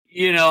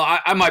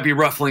I might be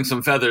ruffling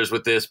some feathers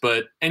with this,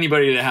 but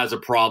anybody that has a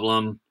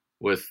problem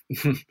with,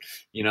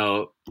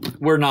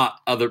 we're not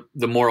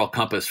the moral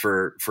compass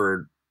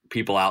for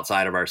people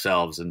outside of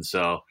ourselves. And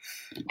so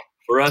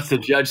for us to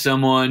judge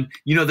someone,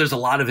 there's a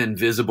lot of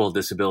invisible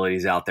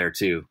disabilities out there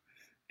too.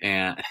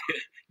 And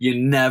you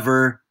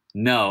never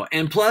know.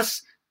 And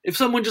plus, if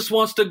someone just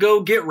wants to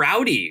go get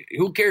rowdy,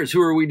 who cares?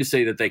 Who are we to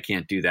say that they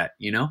can't do that,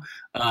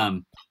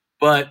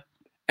 But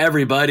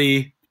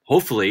everybody,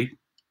 hopefully,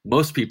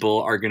 most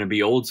people are going to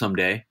be old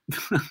someday.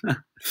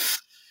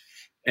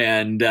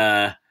 And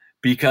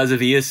because of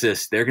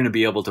eAssist, they're going to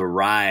be able to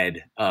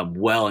ride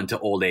well into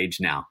old age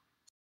now.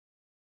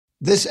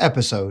 This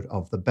episode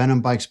of the Ben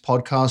and Bikes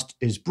podcast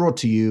is brought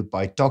to you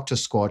by Dr.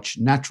 Squatch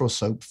Natural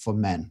Soap for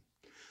Men.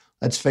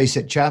 Let's face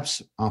it,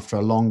 chaps, after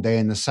a long day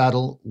in the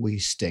saddle, we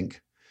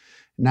stink.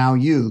 Now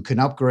you can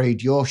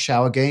upgrade your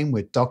shower game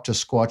with Dr.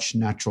 Squatch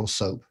Natural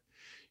Soap.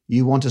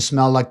 You want to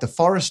smell like the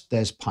forest?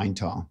 There's pine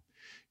tar.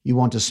 You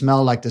want to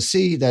smell like the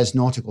sea? There's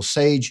nautical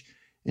sage.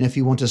 And if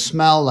you want to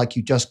smell like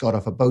you just got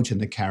off a boat in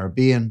the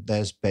Caribbean,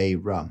 there's bay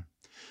rum.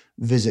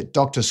 Visit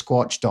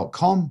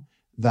drsquatch.com.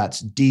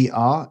 That's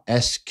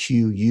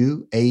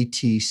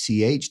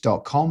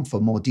DRSQUATCH.com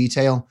for more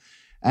detail.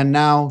 And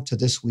now to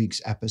this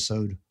week's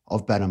episode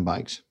of Ben and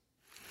Bikes.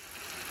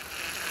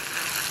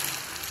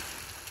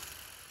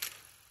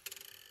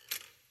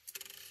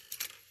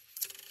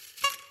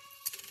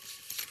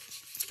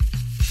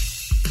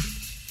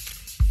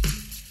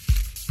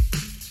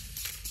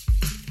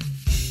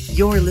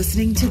 You're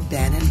listening to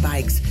Ben and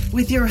Bikes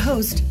with your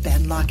host,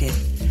 Ben Lockett.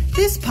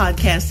 This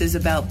podcast is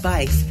about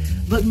bikes,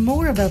 but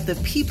more about the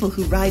people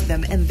who ride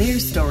them and their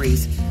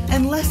stories,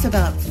 and less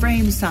about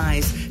frame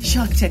size,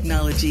 shock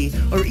technology,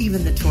 or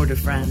even the Tour de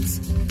France.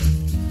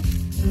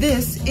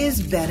 This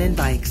is Ben and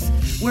Bikes,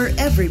 where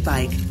every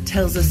bike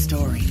tells a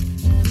story.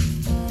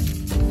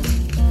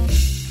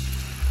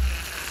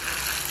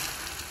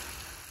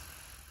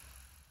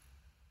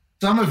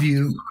 Some of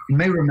you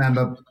may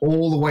remember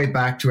all the way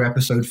back to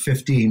episode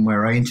 15,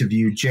 where I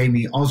interviewed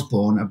Jamie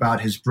Osborne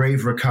about his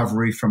brave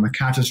recovery from a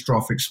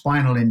catastrophic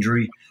spinal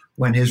injury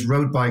when his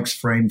road bike's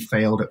frame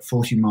failed at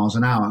 40 miles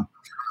an hour.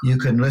 You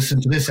can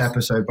listen to this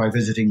episode by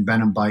visiting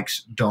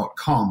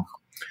benandbikes.com.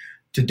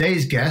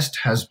 Today's guest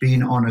has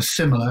been on a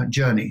similar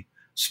journey.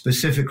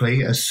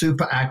 Specifically, a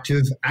super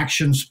active,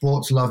 action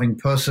sports loving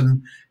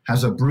person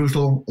has a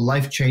brutal,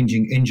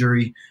 life-changing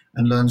injury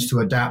and learns to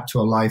adapt to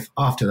a life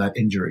after that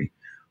injury.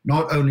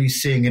 Not only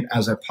seeing it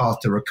as a path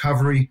to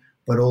recovery,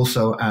 but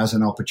also as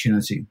an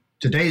opportunity.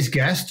 Today's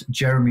guest,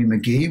 Jeremy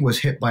McGee, was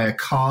hit by a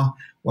car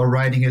while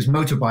riding his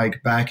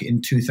motorbike back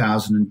in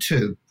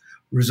 2002,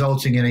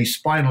 resulting in a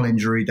spinal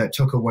injury that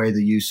took away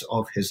the use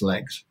of his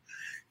legs.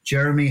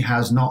 Jeremy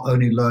has not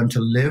only learned to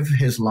live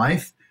his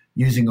life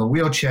using a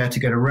wheelchair to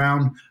get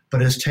around,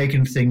 but has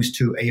taken things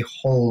to a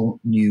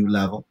whole new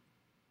level.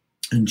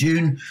 In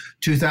June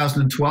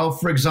 2012,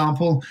 for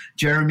example,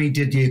 Jeremy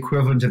did the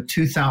equivalent of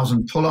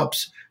 2,000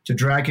 pull-ups to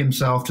drag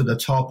himself to the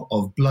top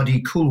of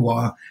Bloody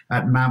Couloir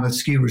at Mammoth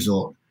Ski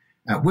Resort,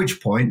 at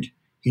which point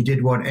he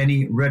did what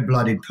any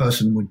red-blooded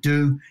person would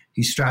do.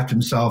 He strapped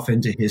himself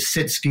into his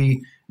sit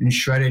ski and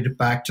shredded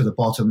back to the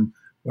bottom,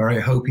 where I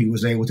hope he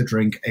was able to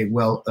drink a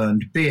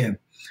well-earned beer.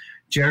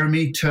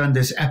 Jeremy turned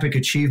this epic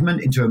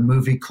achievement into a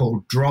movie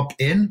called Drop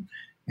In,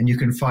 and you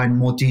can find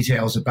more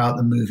details about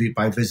the movie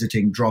by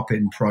visiting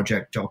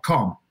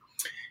dropinproject.com.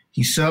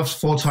 He surfs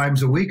 4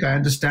 times a week, I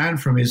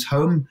understand, from his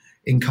home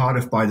in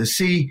Cardiff by the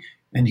Sea,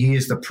 and he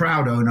is the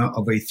proud owner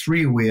of a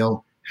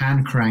 3-wheel,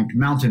 hand-cranked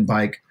mountain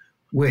bike,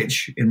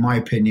 which, in my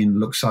opinion,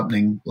 looks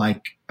something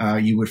like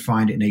you would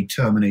find in a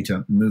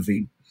Terminator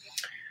movie.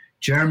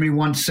 Jeremy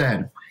once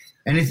said,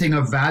 "Anything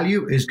of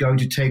value is going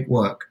to take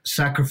work,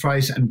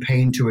 sacrifice, and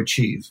pain to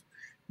achieve.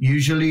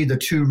 Usually the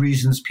 2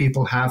 reasons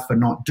people have for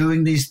not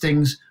doing these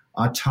things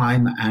are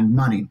time and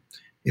money.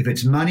 If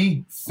it's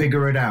money,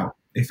 figure it out.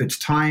 If it's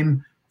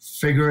time,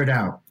 figure it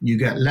out. You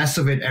get less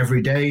of it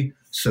every day,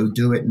 so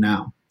do it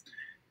now."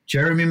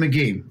 Jeremy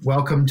McGee,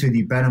 welcome to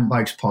the Ben and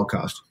Bikes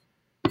podcast.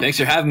 Thanks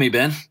for having me,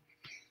 Ben.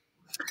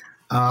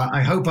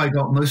 I hope I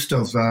got most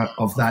of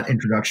that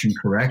introduction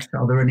correct.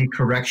 Are there any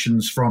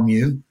corrections from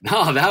you?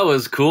 No, that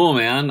was cool,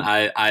 man.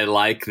 I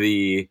like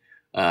the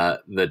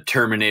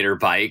Terminator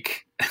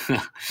bike.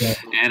 Yeah.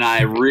 And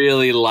I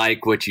really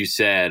like what you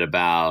said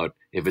about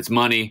if it's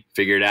money,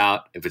 figure it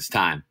out. If it's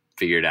time,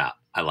 figure it out.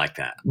 I like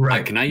that.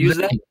 Right. Can I use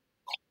that?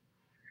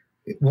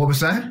 What was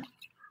that?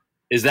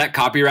 Is that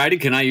copyrighted?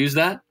 Can I use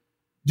that?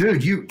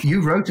 Dude,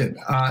 you wrote it.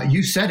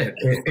 You said it.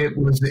 It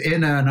was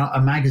in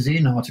a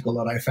magazine article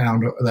that I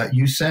found that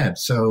you said.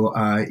 So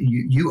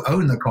you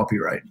own the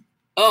copyright.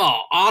 Oh,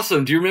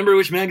 awesome. Do you remember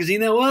which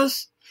magazine that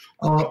was?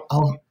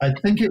 I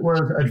think it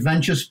was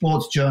Adventure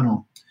Sports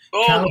Journal.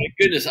 Oh, my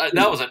goodness.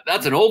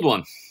 That's an old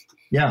one.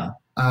 Yeah.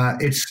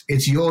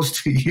 It's yours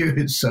to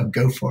use, so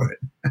go for it.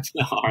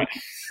 All right.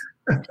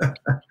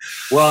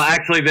 Well,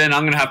 actually, then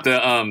I'm going to have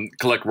to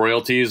collect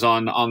royalties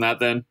on that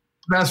then.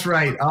 That's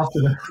right. After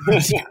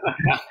the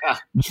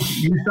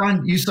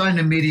you signed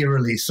a media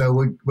release, so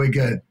we're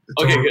good.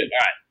 Okay, good.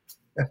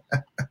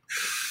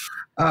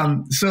 All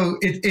right. So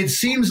it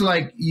seems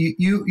like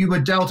you were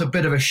dealt a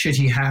bit of a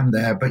shitty hand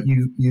there, but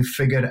you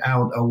figured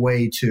out a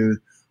way to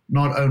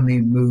not only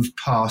move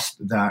past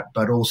that,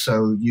 but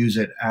also use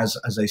it as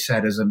I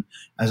said, as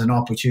an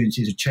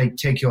opportunity to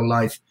take your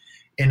life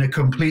in a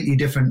completely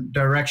different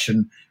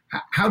direction.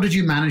 How did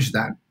you manage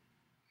that?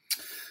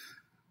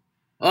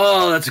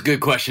 Oh, that's a good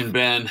question,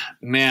 Ben.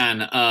 Man,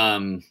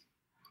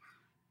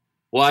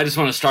 well, I just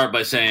want to start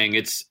by saying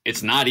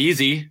it's not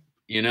easy,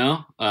 you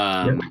know?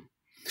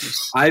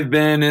 I've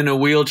been in a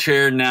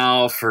wheelchair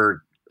now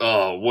for,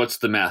 what's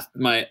the math?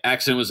 My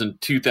accident was in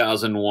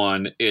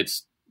 2001.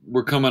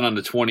 We're coming on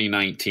to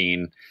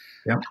 2019.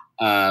 Yep.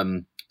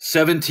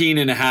 17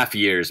 and a half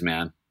years,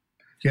 man.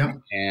 Yeah.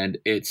 And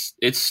it's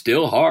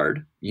still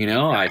hard, you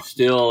know? I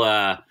still,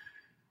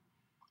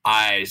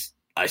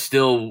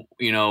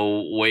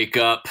 wake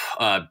up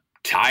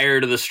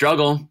tired of the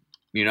struggle.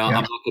 You know, I'm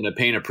not going to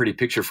paint a pretty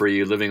picture for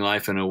you. Living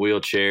life in a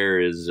wheelchair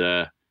is,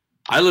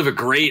 I live a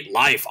great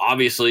life.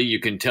 Obviously, you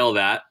can tell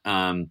that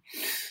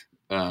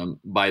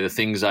by the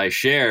things I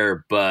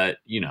share. But,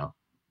 you know,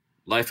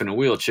 life in a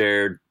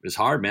wheelchair is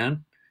hard,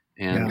 man.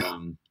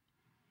 And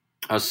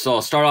so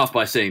I'll start off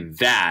by saying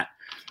that.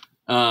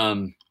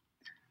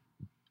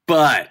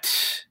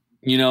 But,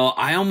 you know,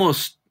 I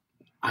almost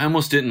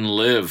didn't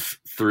live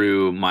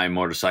through my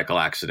motorcycle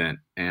accident.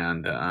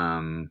 And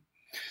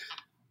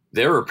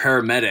there were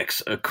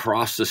paramedics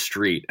across the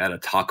street at a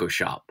taco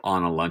shop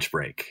on a lunch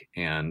break.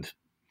 And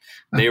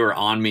they were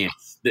on me.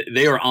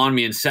 They were on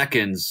me in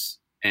seconds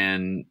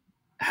and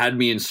had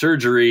me in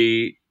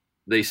surgery.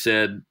 They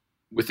said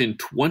within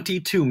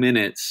 22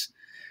 minutes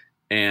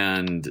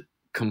and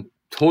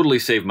totally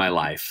saved my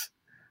life.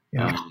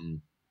 Yeah.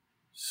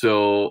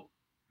 So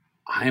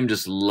I am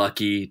just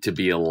lucky to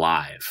be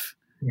alive.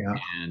 Yeah.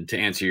 And to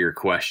answer your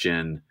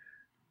question,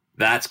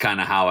 that's kind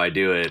of how I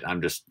do it.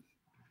 I'm just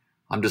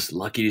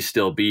lucky to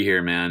still be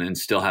here, man, and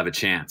still have a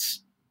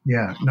chance.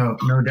 Yeah, no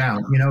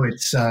doubt. You know,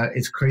 it's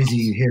crazy.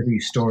 You hear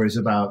these stories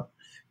about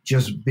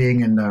just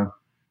being in the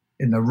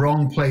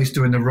wrong place,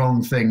 doing the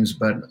wrong things,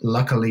 but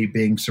luckily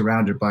being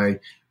surrounded by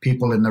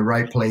people in the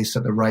right place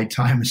at the right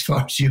time, as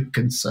far as you're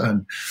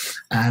concerned.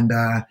 And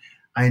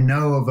I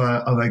know of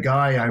a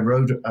guy I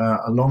rode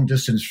a long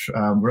distance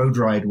road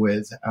ride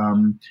with,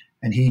 and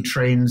he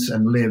trains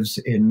and lives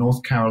in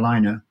North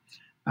Carolina,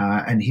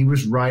 and he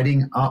was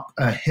riding up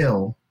a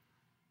hill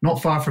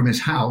not far from his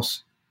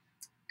house,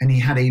 and he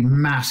had a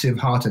massive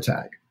heart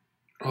attack.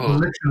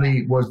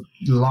 Literally was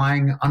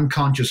lying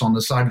unconscious on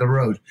the side of the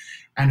road.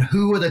 And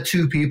who were the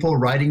two people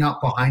riding up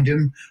behind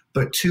him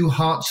but two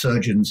heart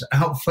surgeons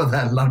out for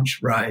their lunch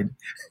ride?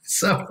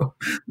 So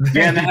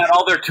and they had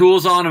all their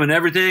tools on them and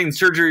everything,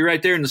 surgery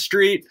right there in the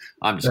street.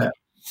 I'm just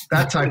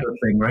that type of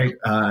thing, right?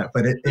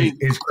 But it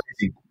is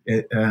crazy.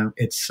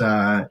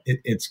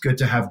 It's good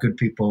to have good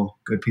people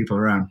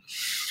around.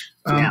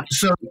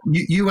 So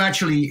you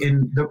actually,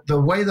 in the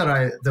way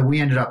that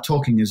we ended up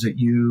talking is that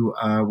you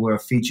were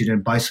featured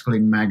in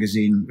Bicycling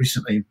Magazine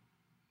recently,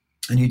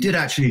 and you did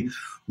actually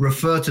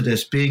refer to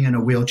this: being in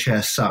a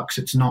wheelchair sucks.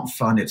 It's not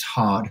fun. It's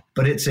hard,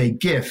 but it's a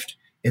gift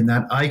in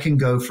that I can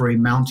go for a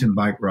mountain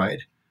bike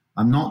ride.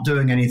 I'm not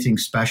doing anything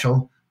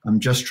special.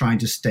 I'm just trying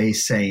to stay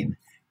sane.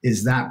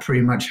 Is that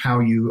pretty much how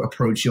you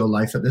approach your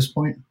life at this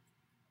point?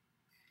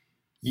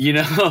 You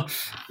know,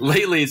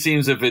 lately it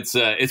seems if it's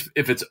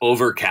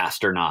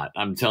overcast or not.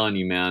 I'm telling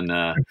you,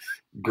 man,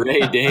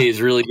 gray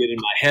days really get in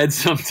my head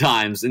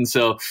sometimes. And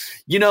so,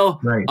 you know,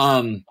 right.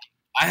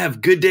 I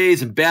have good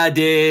days and bad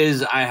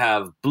days. I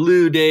have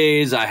blue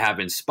days. I have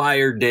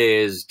inspired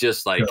days,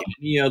 just like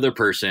any other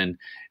person.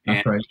 That's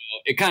and right. you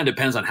know, it kind of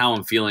depends on how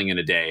I'm feeling in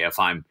a day. If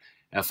I'm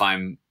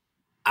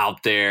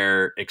out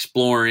there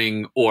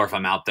exploring, or if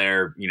I'm out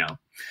there, you know,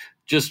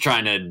 just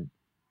trying to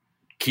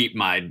keep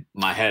my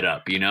head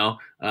up, you know.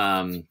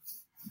 I'll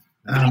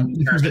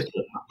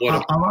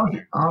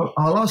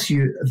ask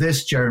you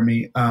this,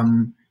 Jeremy.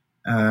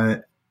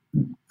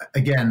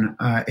 Again,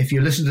 if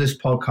you listen to this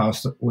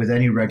podcast with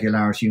any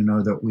regularity, you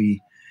know that we,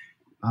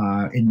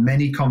 in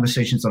many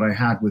conversations that I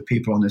had with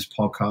people on this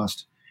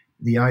podcast,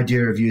 the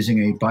idea of using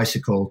a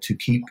bicycle to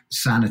keep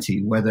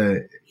sanity,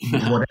 whatever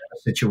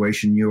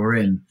situation you're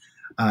in,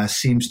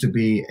 seems to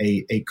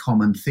be a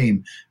common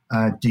theme.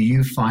 Do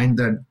you find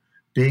that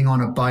being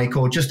on a bike,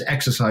 or just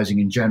exercising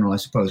in general, I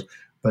suppose,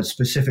 but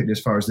specifically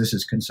as far as this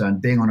is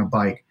concerned, being on a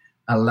bike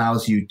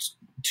allows you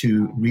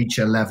to reach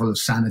a level of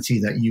sanity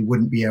that you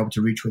wouldn't be able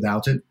to reach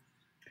without it?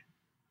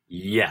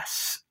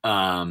 Yes.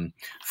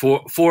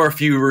 For a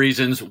few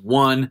reasons.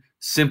 One,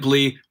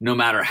 simply, no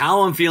matter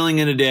how I'm feeling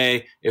in a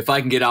day, if I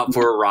can get out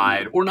for a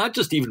ride, or not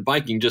just even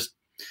biking, just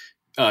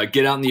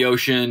get out in the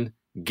ocean,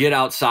 get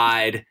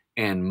outside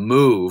and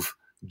move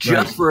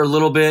just for a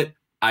little bit,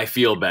 I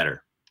feel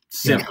better.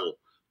 Simple. Yeah.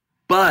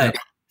 But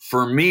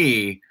for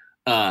me,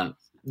 the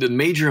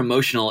major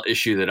emotional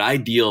issue that I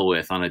deal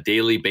with on a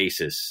daily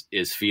basis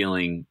is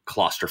feeling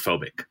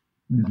claustrophobic.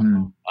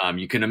 Mm-hmm.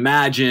 You can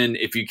imagine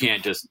if you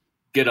can't just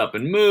get up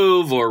and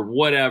move or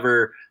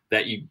whatever,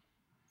 that you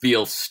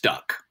feel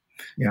stuck.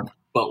 Yeah.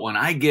 But when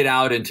I get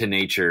out into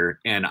nature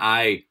and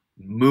I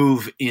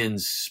move in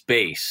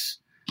space,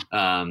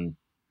 and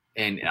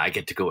I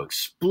get to go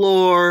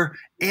explore,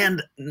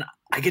 and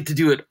I get to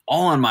do it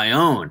all on my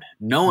own.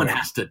 No one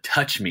has to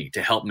touch me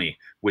to help me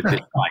with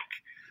this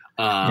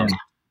bike.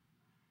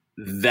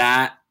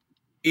 That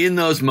in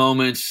those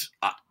moments,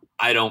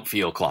 I don't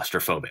feel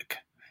claustrophobic.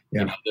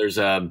 Yeah. You know, there's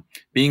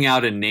being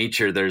out in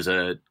nature. There's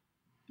a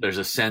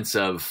sense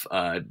of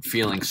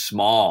feeling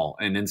small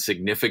and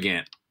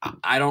insignificant.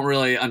 I don't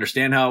really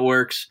understand how it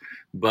works,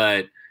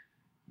 but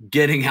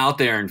getting out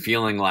there and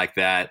feeling like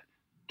that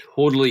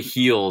totally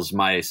heals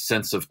my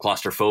sense of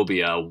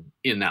claustrophobia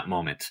in that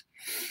moment.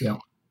 Yeah.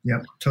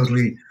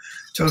 Totally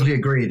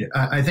agreed.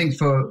 I think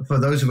for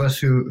those of us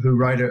who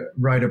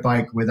ride a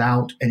bike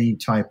without any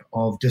type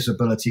of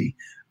disability,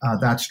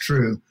 that's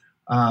true.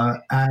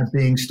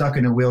 Being stuck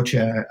in a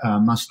wheelchair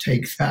must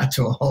take that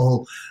to a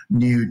whole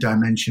new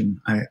dimension,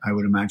 I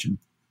would imagine.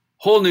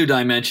 Whole new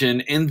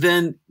dimension. And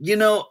then, you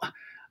know,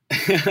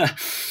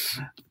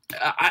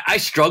 I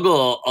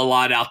struggle a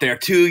lot out there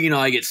too. You know,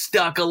 I get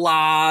stuck a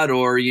lot,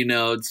 or, I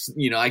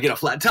get a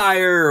flat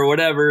tire or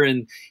whatever.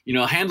 And,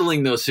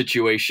 handling those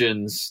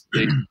situations,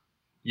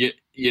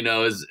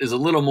 is a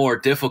little more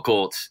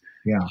difficult.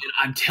 Yeah. And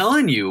I'm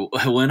telling you,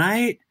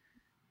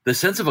 the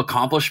sense of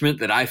accomplishment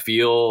that I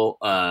feel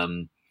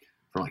from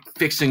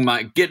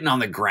like getting on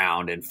the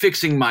ground and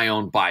fixing my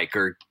own bike,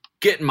 or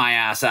getting my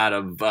ass out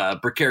of a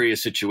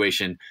precarious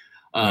situation.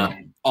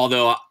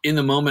 Although in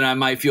the moment I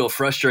might feel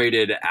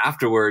frustrated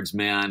afterwards,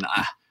 man,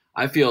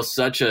 I feel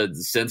such a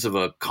sense of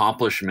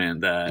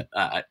accomplishment that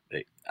I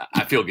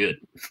feel good.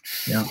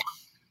 Yeah.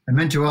 I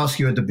meant to ask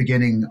you at the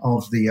beginning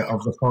of the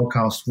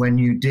podcast, when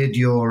you did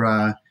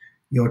your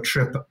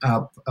trip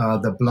up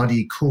the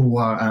bloody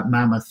couloir at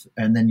Mammoth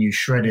and then you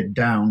shredded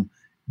down,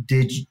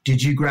 did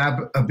you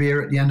grab a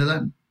beer at the end of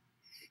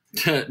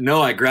that?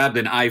 No, I grabbed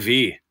an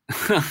IV.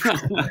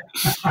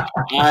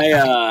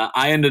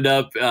 I ended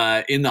up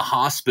in the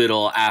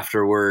hospital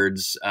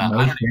afterwards. I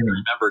don't even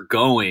remember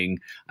going.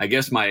 I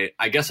guess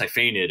I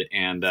fainted,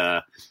 and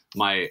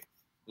my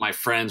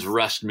friends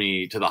rushed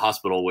me to the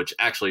hospital, which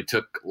actually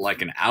took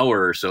like an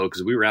hour or so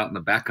because we were out in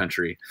the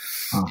backcountry.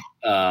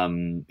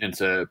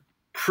 It's a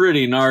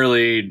pretty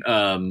gnarly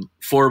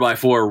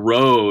 4x4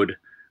 road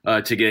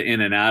to get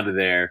in and out of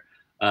there.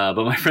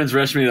 But my friends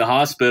rushed me to the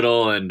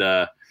hospital, and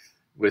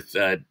with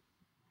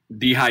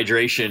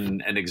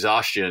dehydration and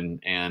exhaustion,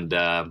 and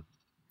I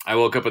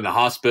woke up in the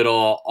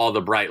hospital, all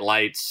the bright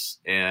lights,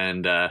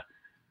 and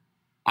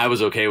I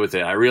was okay with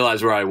it. I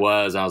realized where I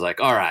was. I was like,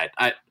 all right,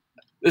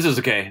 this is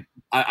okay.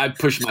 I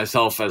pushed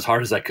myself as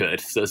hard as I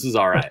could, so this is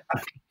all right.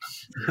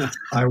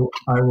 I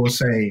will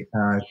say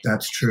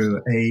that's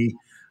true.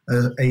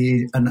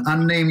 An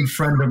unnamed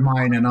friend of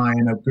mine and I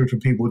and a group of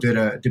people did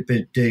a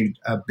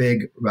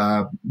big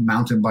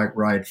mountain bike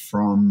ride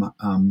from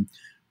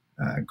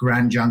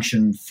Grand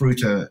Junction,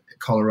 Fruita,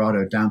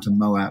 Colorado, down to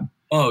Moab.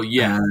 Oh,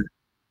 yeah.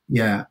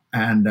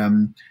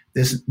 And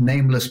this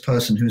nameless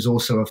person who's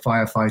also a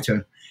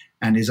firefighter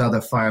and his other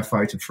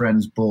firefighter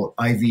friends bought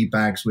IV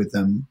bags with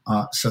them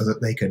so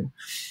that they could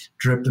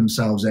drip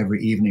themselves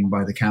every evening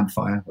by the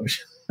campfire.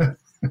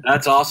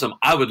 That's awesome.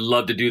 I would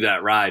love to do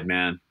that ride,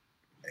 man.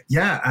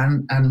 Yeah,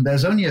 and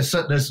there's only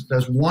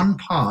there's one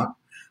part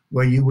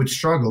where you would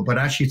struggle, but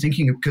actually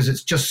thinking, because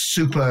it's just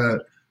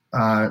super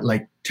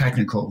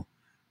technical.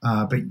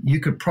 But you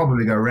could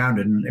probably go around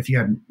it, and if you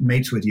had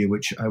mates with you,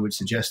 which I would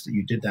suggest that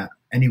you did that.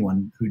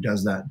 Anyone who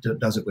does that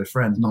does it with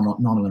friends, not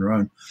on their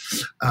own.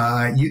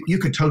 You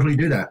could totally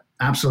do that.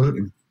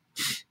 Absolutely.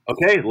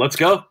 Okay, let's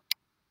go.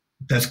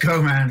 Let's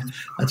go, man.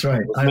 That's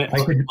right. I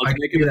could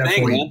do that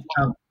for you.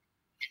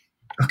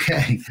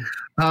 Okay.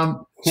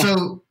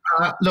 So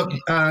look,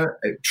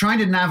 trying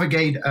to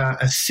navigate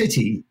a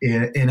city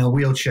in a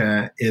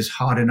wheelchair is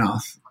hard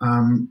enough.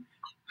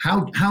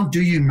 How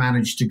do you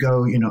manage to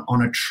go,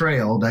 on a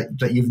trail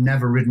that you've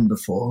never ridden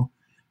before,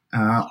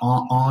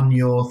 on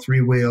your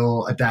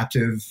 3-wheel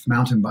adaptive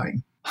mountain bike?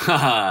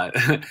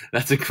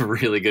 That's a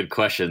really good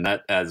question.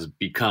 That has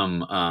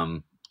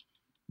become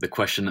the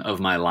question of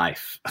my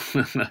life.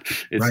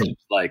 It seems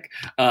like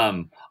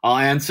I'll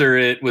answer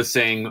it with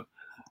saying,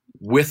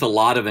 with a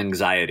lot of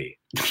anxiety.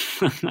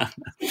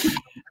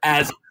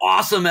 As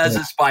awesome as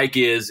this bike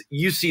is,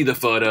 you see the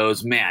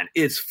photos, man,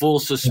 it's full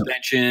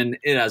suspension.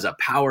 It has a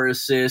power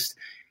assist.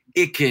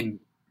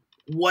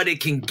 What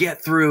it can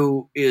get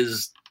through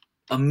is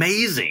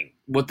amazing,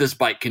 what this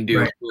bike can do,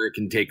 where it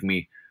can take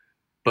me.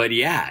 But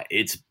yeah,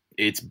 it's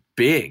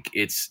big.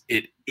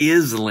 It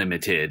is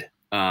limited.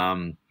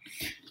 And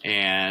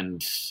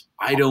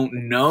I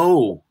don't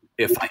know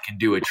if I can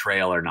do a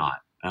trail or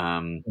not.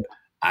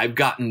 I've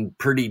gotten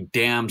pretty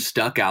damn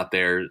stuck out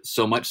there,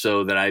 so much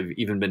so that I've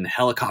even been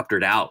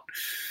helicoptered out.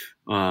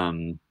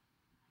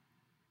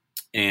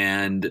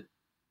 And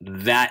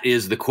that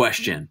is the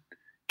question.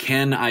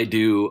 Can I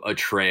do a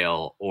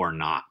trail or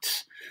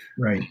not?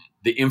 Right.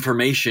 The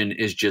information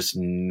is just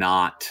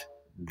not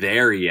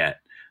there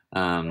yet.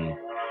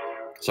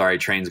 Sorry,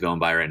 train's going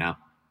by right now.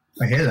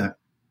 I hear that.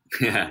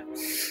 Yeah.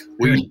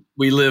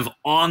 We live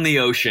on the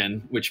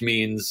ocean, which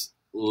means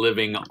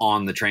living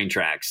on the train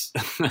tracks.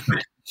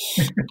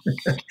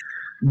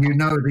 You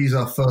know, these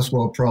are first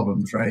world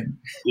problems, right?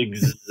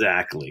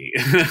 Exactly.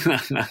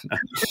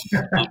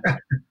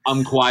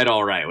 I'm quite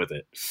all right with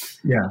it.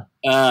 Yeah.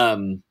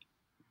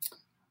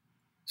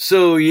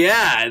 So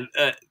yeah,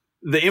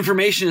 the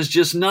information is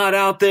just not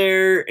out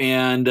there,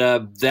 and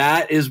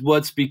that is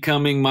what's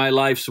becoming my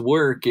life's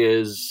work,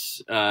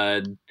 is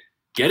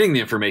getting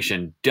the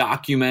information,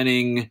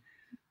 documenting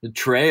the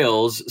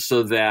trails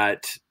so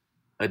that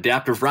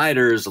adaptive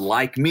riders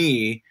like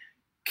me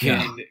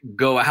can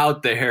go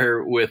out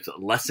there with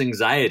less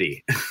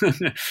anxiety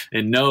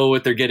and know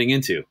what they're getting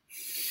into.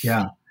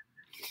 Yeah.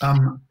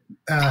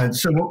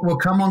 So we'll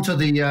come onto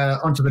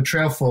the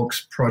Trail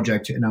Forks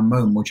project in a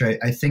moment, which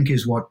I think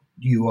is what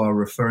you are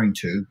referring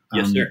to.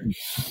 Yes, sir. Which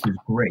is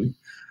great.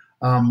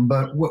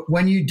 But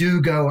when you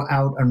do go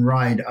out and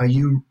ride, are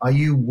you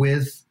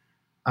with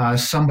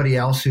somebody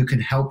else who can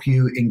help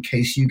you in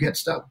case you get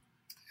stuck?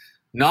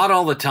 Not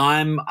all the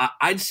time.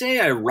 I'd say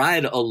I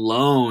ride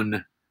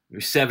alone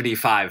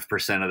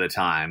 75% of the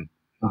time.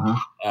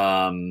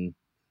 And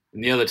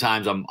the other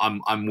times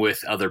I'm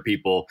with other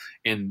people,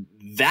 and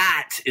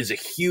that is a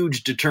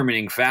huge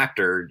determining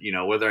factor,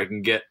 whether I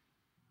can get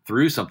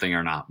through something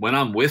or not. When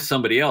I'm with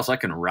somebody else, I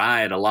can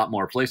ride a lot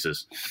more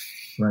places.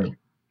 Right.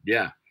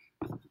 Yeah.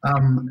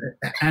 And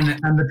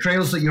the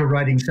trails that you're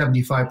riding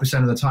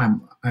 75% of the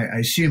time, I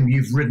assume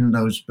you've ridden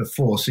those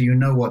before, so you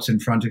know what's in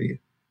front of you.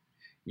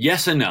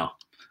 Yes and no.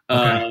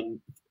 Okay.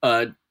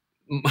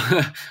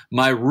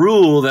 My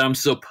rule that I'm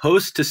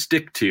supposed to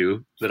stick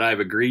to, that I've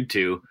agreed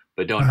to,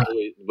 but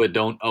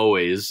don't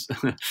always,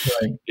 Right.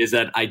 is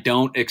that I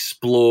don't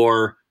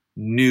explore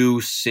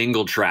new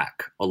single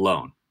track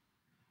alone.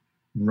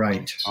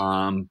 Right.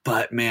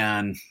 But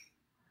man,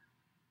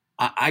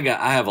 I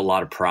have a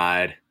lot of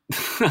pride.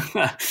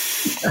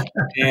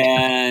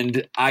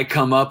 And I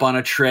come up on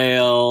a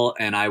trail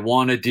and I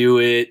want to do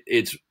it.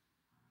 It's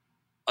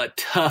a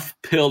tough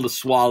pill to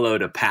swallow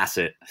to pass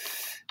it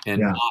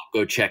and not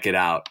go check it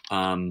out.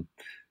 And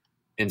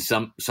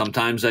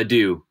sometimes I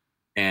do.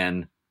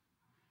 And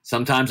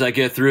sometimes I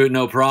get through it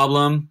no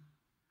problem.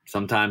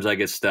 Sometimes I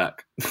get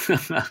stuck.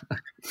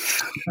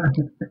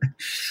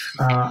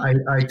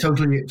 I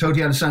totally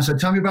understand. So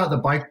tell me about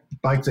the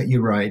bike that you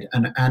ride,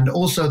 and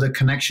also the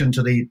connection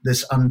to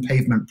this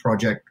Unpavement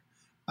Project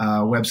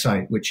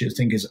website, which I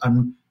think is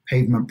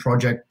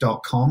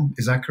unpavementproject.com.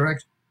 Is that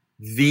correct?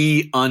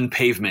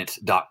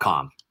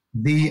 TheUnpavement.com.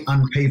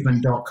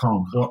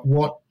 TheUnpavement.com.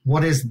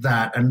 What is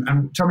that?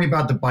 And tell me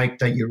about the bike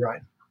that you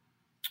ride.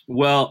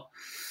 Well,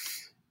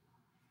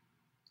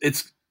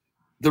 it's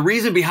the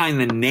reason behind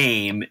the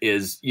name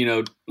is,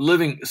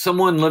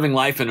 someone living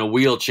life in a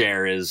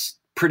wheelchair is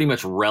pretty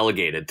much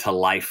relegated to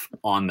life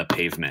on the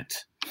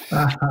pavement.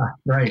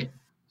 Right.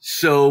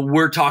 So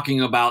we're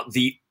talking about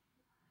the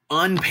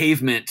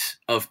unpavement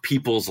of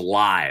people's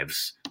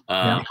lives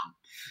by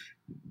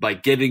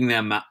getting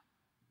them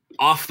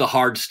off the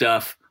hard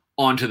stuff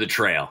onto the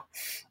trail.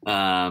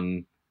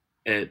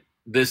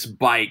 This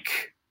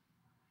bike,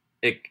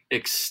 it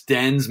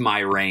extends my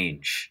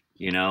range,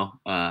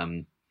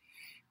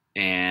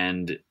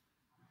 and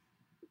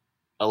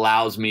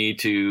allows me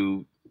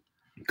to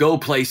go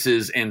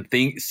places and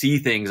see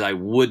things I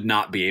would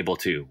not be able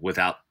to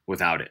without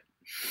it.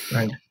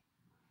 Right.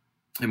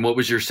 And what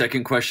was your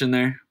second question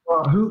there?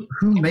 Well, who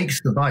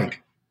makes the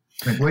bike?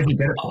 Like, where do you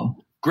get it from?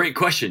 Great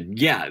question.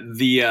 Yeah,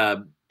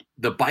 the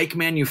bike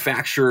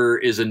manufacturer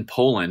is in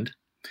Poland.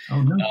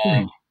 Oh, no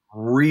kidding.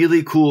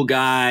 Really cool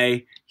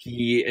guy.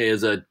 He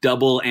is a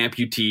double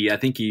amputee. I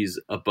think he's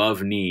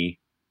above knee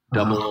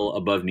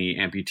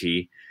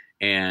amputee.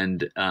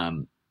 And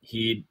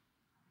he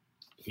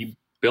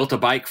built a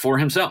bike for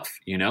himself,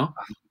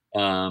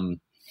 and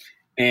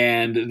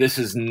this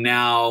is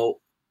now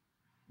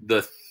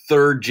the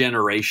third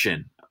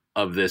generation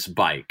of this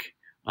bike.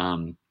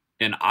 And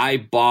I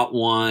bought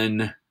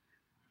one,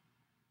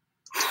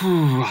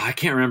 I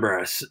can't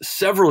remember,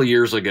 several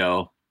years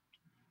ago.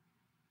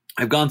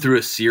 I've gone through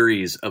a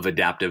series of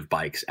adaptive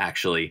bikes,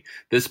 actually.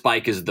 This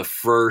bike is the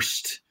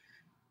first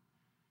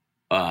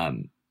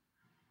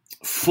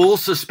full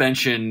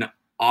suspension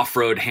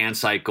off-road hand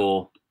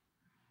cycle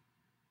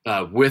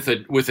with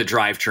a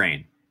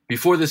drivetrain.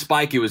 Before this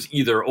bike, it was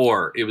either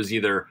or. It was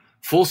either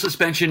full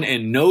suspension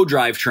and no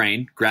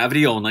drivetrain,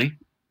 gravity only,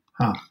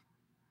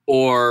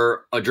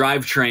 or a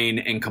drivetrain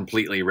and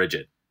completely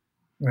rigid.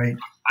 Right.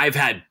 I've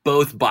had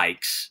both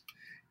bikes,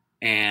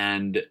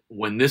 and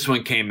when this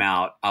one came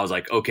out, I was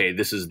like, okay,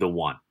 this is the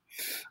one.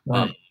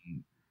 Right.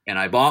 And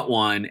I bought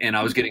one, and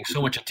I was getting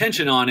so much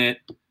attention on it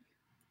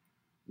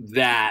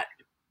that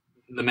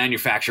the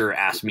manufacturer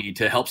asked me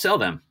to help sell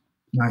them.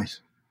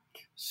 Nice.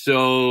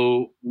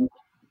 So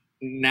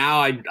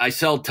now I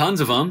sell tons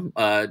of them,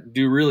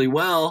 do really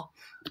well.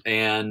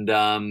 And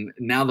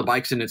now the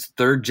bike's in its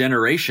third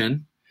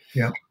generation.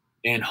 Yeah.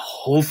 and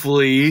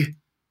hopefully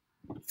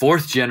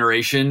fourth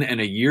generation in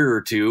a year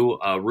or two,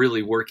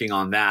 really working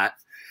on that.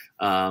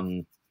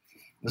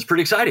 It's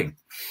pretty exciting.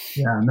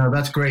 Yeah, no,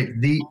 that's great.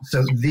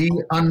 So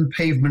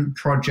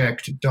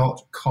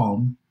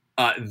theunpavementproject.com.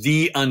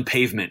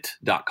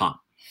 Theunpavement.com.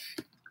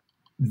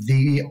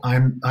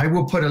 I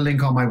will put a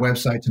link on my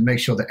website to make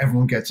sure that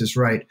everyone gets this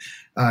right.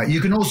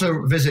 You can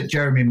also visit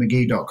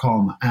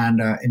jeremymcgee.com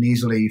and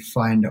easily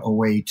find a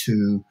way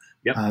to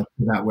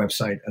that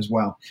website as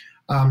well.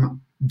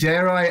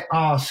 Dare I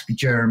ask,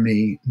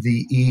 Jeremy,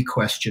 the E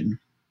question?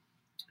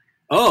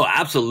 Oh,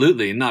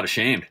 absolutely. Not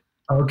ashamed.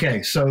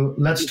 Okay, so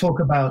let's talk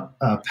about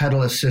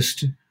pedal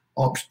assist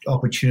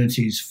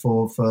opportunities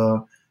for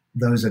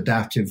those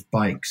adaptive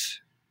bikes.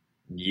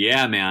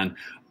 Yeah, man.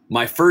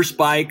 My first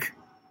bike,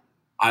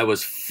 I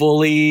was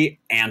fully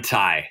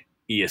anti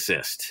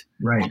e-assist.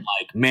 Right. I'm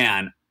like,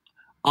 man,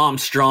 I'm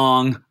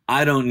strong.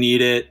 I don't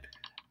need it.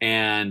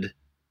 And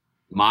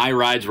my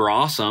rides were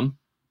awesome.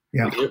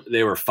 Yeah.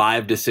 They were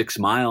 5 to 6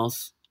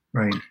 miles.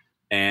 Right.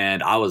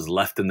 And I was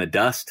left in the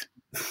dust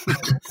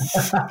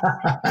with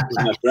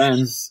my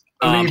friends.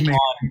 Believe me,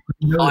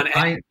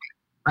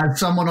 as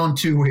someone on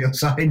two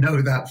wheels, I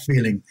know that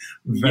feeling.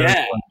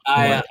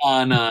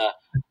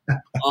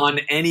 On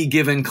any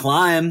given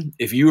climb,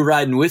 if you were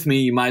riding with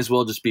me, you might as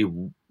well just be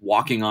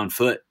walking on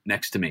foot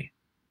next to me.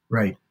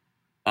 Right.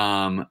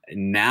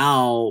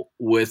 Now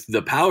with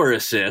the power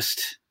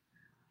assist,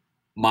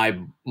 my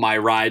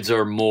rides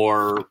are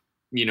more,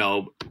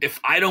 if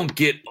I don't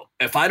get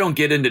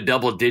into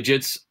double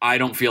digits, I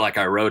don't feel like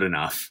I rode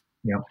enough.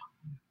 Yep.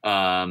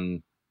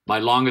 My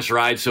longest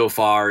ride so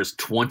far is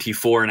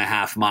 24 and a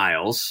half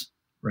miles.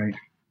 Right.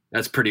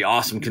 That's pretty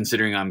awesome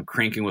considering I'm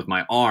cranking with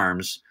my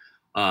arms.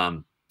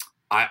 I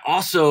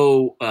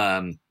also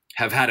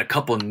have had a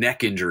couple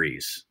neck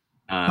injuries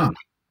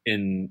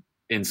in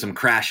some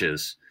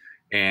crashes,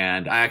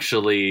 and I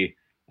actually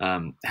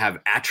have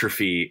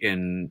atrophy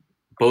in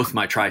both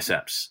my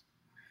triceps.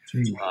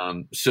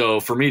 So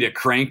for me to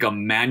crank a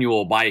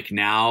manual bike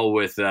now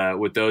with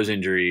those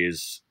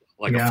injuries,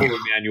 like a fully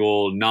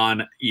manual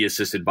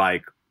non-e-assisted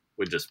bike,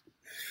 would just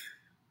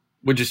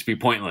be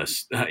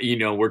pointless.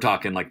 We're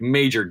talking like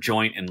major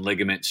joint and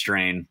ligament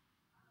strain.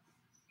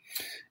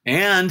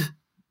 And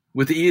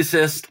with the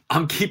e-assist,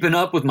 I'm keeping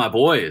up with my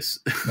boys.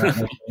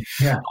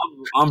 Yeah.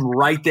 I'm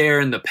right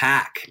there in the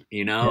pack,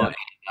 Yeah.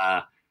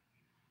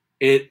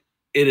 It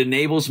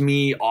enables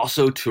me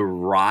also to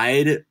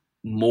ride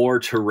more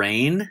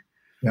terrain.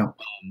 Yeah.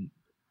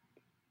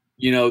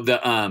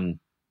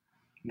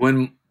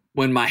 When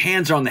my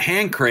hands are on the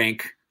hand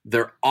crank,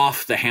 they're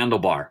off the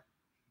handlebar.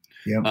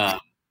 Yep.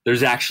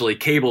 There's actually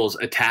cables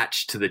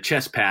attached to the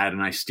chest pad,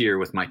 and I steer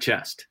with my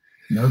chest.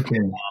 No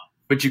kidding.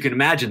 But you can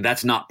imagine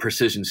that's not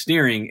precision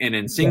steering. And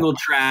in single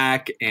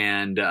track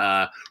and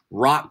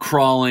rock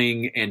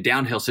crawling and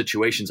downhill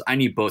situations, I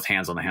need both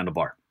hands on the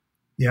handlebar.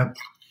 Yep.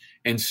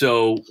 And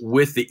so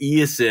with the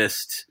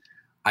e-assist,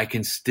 I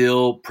can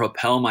still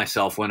propel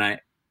myself when I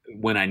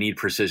need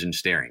precision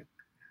steering.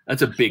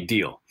 That's a big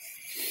deal.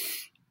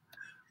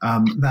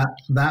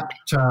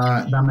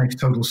 That makes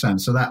total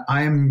sense. So that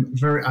I'm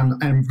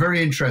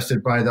very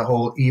interested by the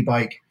whole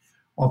e-bike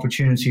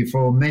opportunity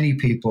for many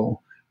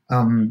people,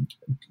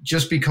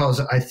 just because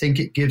I think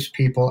it gives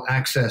people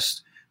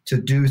access to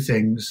do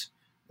things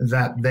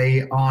that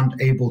they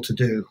aren't able to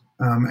do.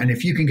 And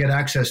if you can get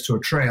access to a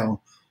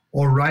trail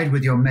or ride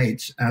with your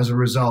mates as a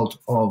result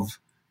of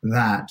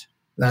that,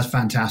 that's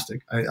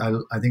fantastic. I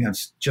think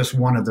that's just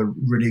one of the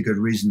really good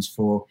reasons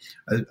for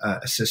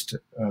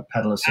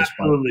pedal assist.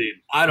 Absolutely.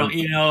 I don't,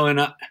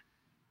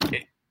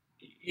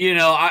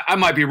 I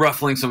might be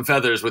ruffling some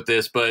feathers with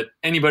this, but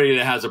anybody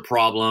that has a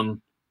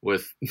problem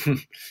with,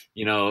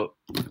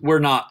 we're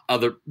not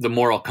the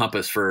moral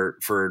compass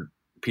for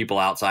people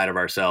outside of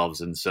ourselves.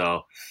 And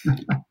so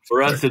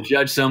for us to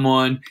judge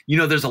someone,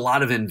 there's a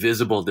lot of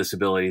invisible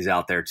disabilities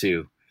out there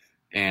too.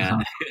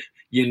 And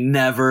you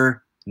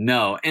never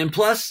know. And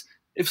plus,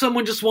 if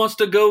someone just wants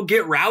to go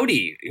get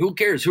rowdy, who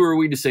cares? Who are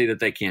we to say that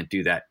they can't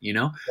do that,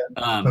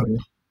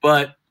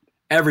 But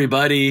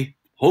everybody,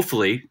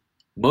 hopefully,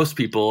 most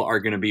people are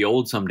going to be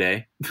old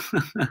someday.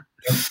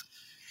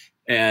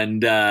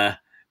 And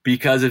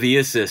because of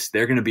e-assist,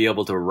 they're going to be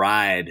able to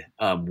ride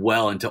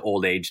well into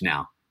old age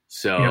now.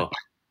 So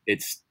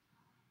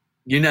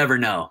you never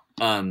know.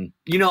 I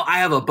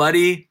have a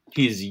buddy.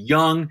 He's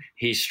young.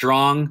 He's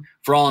strong.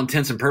 For all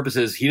intents and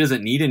purposes, he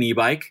doesn't need an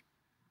e-bike,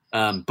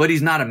 but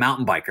he's not a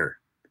mountain biker.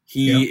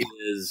 He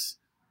is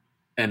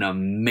an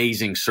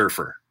amazing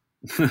surfer.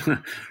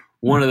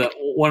 One of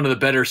the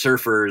better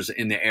surfers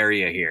in the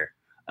area here.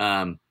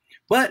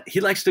 But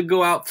he likes to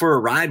go out for a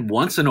ride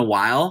once in a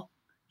while.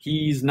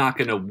 He's not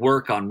going to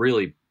work on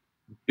really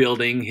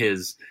building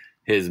his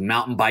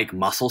mountain bike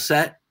muscle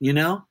set,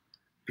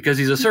 because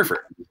he's a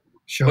surfer.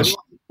 Sure.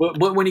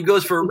 But when he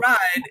goes for a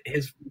ride,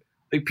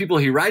 the people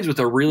he rides with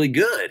are really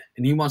good,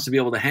 and he wants to be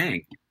able to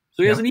hang.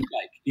 So he has an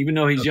e-bike, even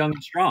though he's young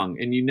and strong.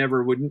 And you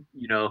never wouldn't,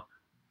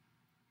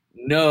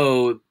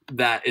 know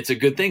that it's a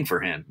good thing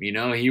for him. You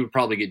know, he would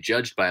probably get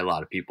judged by a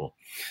lot of people.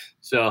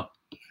 So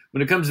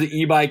when it comes to the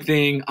e-bike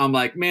thing, I'm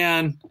like,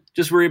 man,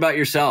 just worry about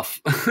yourself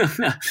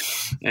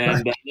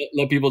and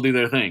let people do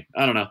their thing.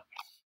 I don't know.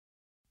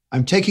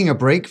 I'm taking a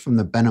break from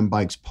the Ben and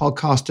Bikes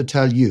podcast to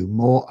tell you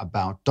more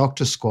about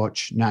Dr.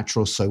 Squatch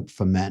Natural Soap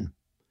for Men.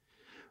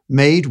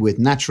 Made with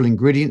natural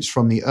ingredients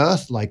from the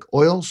earth like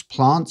oils,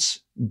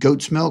 plants,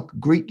 goat's milk,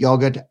 Greek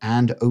yogurt,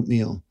 and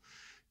oatmeal.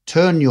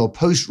 Turn your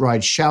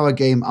post-ride shower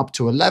game up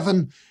to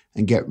 11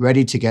 and get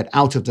ready to get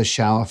out of the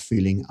shower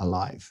feeling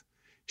alive.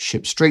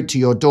 Shipped straight to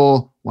your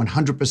door,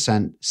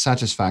 100%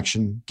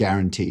 satisfaction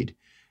guaranteed.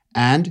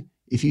 And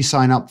if you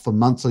sign up for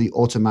monthly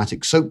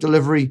automatic soap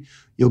delivery,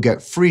 you'll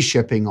get free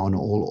shipping on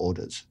all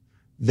orders.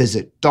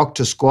 Visit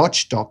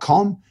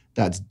drsquatch.com,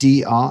 that's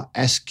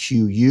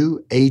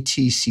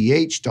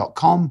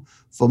DRSQUATCH.com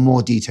for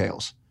more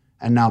details.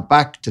 And now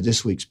back to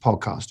this week's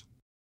podcast.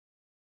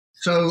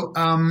 So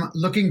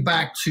looking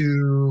back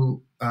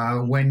to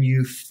when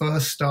you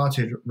first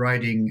started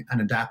riding an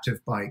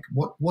adaptive bike,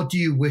 what do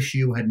you wish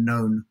you had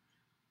known,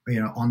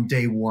 on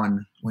day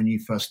one when you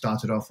first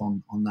started off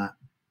on that?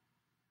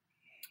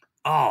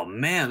 Oh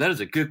man, that is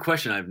a good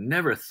question. I've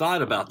never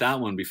thought about that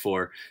one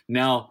before.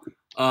 Now,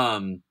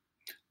 I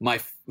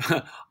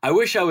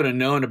wish I would have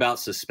known about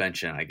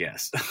suspension, I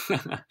guess.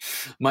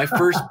 my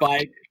first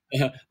bike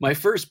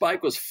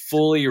was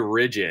fully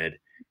rigid,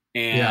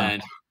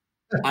 and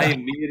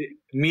I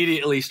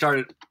immediately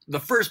started. The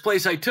first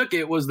place I took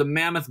it was the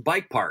Mammoth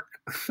Bike Park.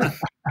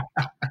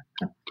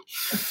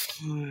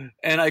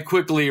 And I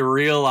quickly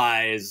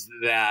realized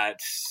that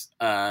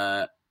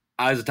I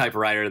was the type of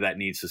rider that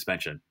needs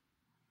suspension.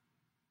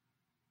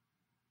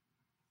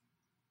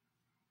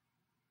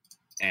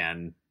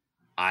 And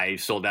I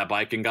sold that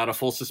bike and got a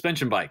full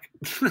suspension bike.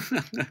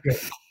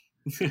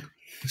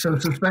 So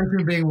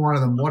suspension being one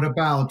of them. What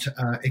about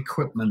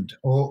equipment?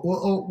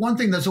 Or one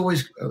thing that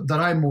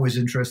I'm always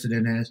interested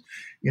in is,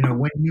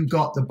 when you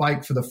got the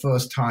bike for the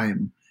first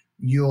time,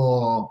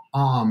 your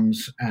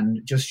arms and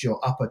just your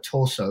upper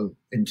torso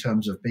in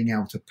terms of being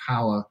able to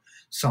power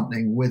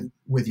something with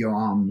your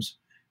arms,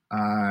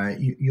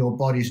 your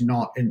body's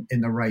not in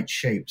the right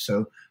shape.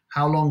 So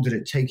how long did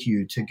it take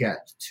you to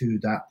get to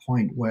that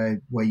point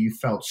where you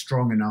felt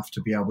strong enough to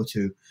be able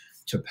to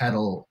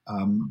pedal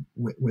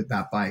with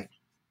that bike?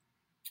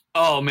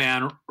 Oh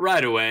man,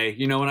 right away.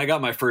 When I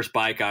got my first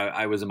bike,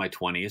 I was in my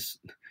 20s,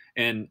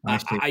 and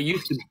I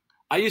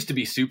used to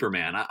be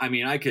Superman. I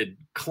mean, I could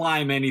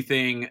climb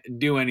anything,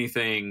 do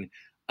anything.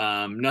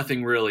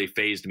 Nothing really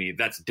fazed me.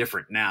 That's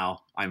different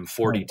now. I'm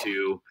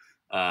 42.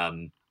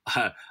 I'm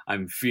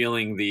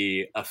feeling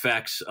the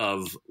effects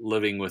of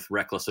living with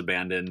reckless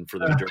abandon for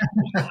the majority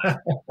of my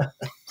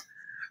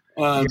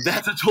life.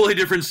 That's a totally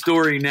different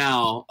story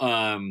now.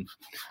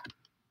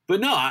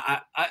 But no,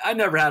 I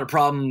never had a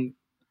problem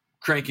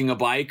cranking a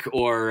bike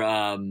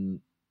or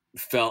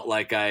felt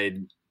like I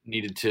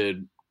needed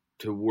to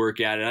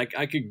work at it.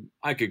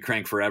 I could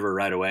crank forever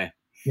right away.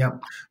 Yeah.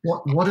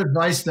 What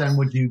advice then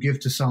would you give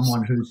to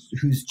someone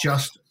who's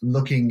just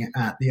looking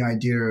at the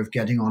idea of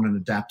getting on an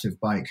adaptive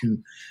bike, who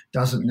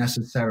doesn't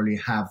necessarily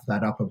have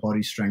that upper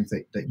body strength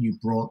that you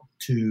brought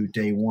to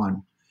day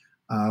one?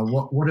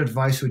 What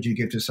advice would you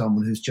give to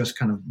someone who's just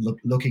kind of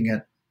looking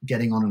at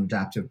getting on an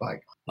adaptive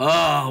bike?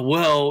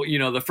 Well,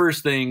 the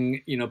first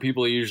thing,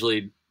 people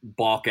usually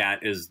balk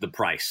at is the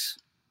price.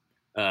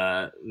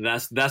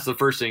 That's the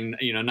first thing,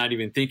 not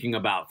even thinking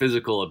about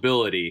physical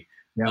ability.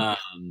 Yeah.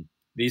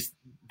 These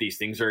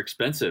things are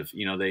expensive.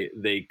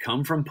 They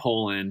come from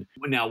Poland.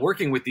 Now,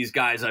 working with these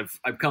guys,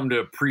 I've come to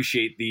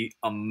appreciate the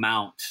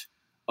amount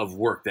of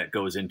work that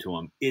goes into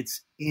them.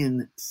 It's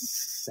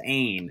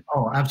insane.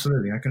 Oh,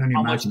 absolutely. I can only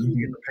imagine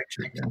looking at the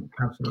picture. Yeah,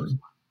 absolutely.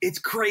 It's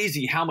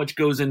crazy how much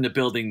goes into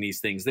building these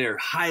things. They're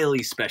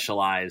highly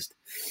specialized.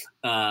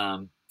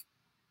 And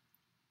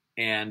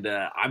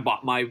I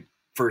bought my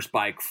first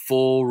bike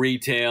full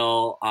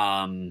retail.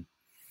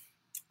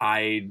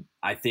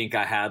 I think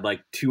I had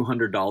like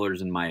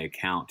 $200 in my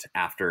account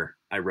after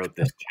I wrote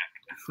this check.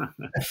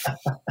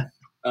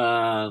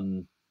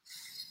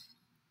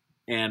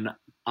 And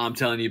I'm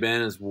telling you,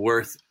 Ben, it's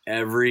worth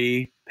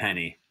every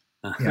penny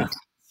to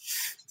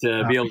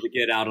be able to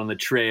get out on the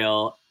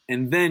trail.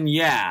 And then,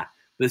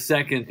 the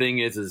second thing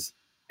is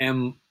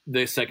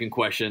the second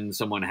question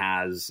someone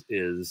has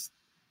is,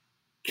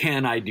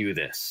 can I do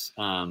this?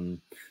 And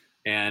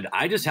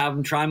I just have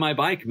them try my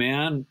bike,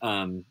 man.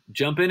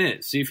 Jump in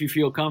it, see if you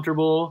feel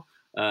comfortable.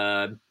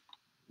 Crank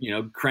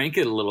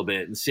it a little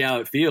bit and see how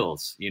it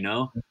feels.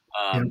 You're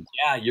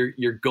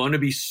going to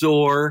be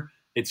sore.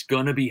 It's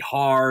going to be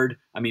hard.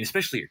 I mean,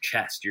 especially your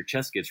chest. Your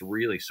chest gets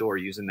really sore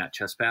using that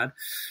chest pad.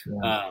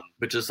 Yeah.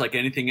 But just like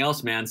anything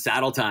else, man,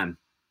 saddle time.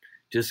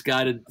 Just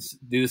got to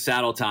do the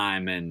saddle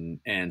time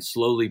and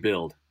slowly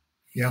build.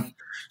 Yeah.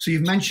 So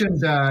you've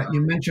mentioned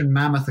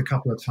Mammoth a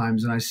couple of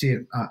times, and I see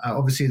it.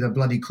 Obviously, the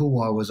Bloody Cool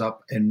Wall was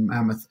up in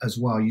Mammoth as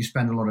well. You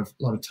spend a lot of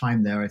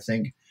time there, I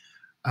think.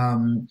 Are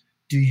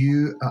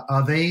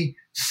they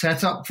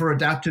set up for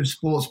adaptive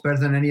sports better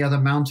than any other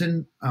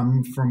mountain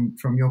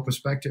from your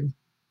perspective?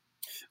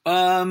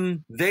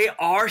 They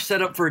are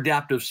set up for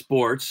adaptive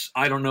sports.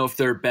 I don't know if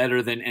they're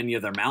better than any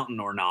other mountain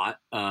or not,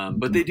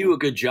 but they do a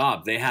good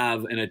job. They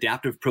have an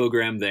adaptive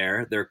program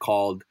there. They're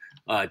called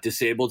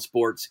Disabled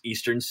Sports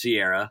Eastern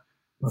Sierra.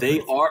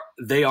 Okay.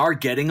 They are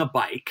getting a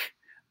bike,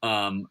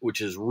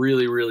 which is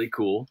really, really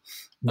cool.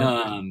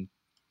 Yeah.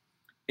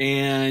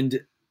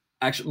 And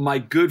actually, my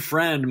good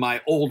friend,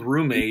 my old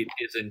roommate,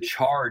 is in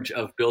charge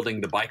of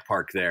building the bike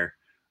park there.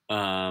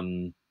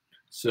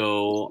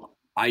 So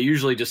I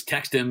usually just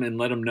text him and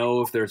let him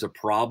know if there's a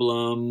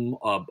problem,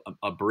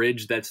 a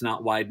bridge that's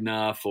not wide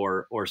enough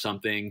or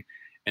something,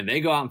 and they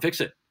go out and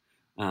fix it.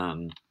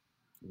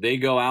 They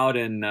go out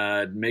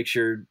and make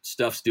sure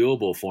stuff's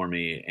doable for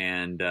me.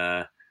 And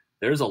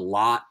there's a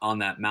lot on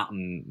that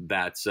mountain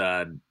that's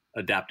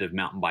adaptive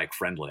mountain bike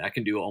friendly. I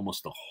can do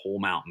almost the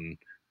whole mountain.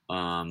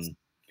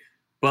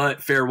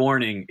 But fair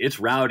warning, it's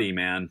rowdy,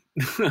 man.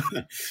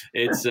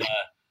 It's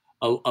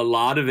a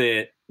lot of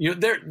it. You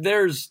know,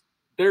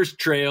 there's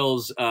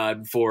trails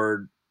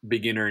for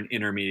beginner and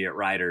intermediate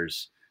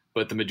riders,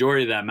 but the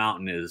majority of that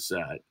mountain is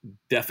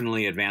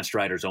definitely advanced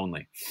riders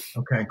only.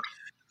 Okay.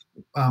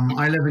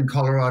 I live in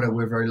Colorado.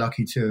 We're very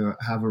lucky to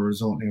have a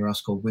resort near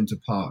us called Winter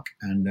Park,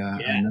 and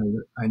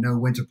I know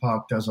Winter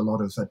Park does a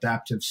lot of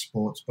adaptive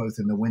sports both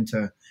in the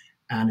winter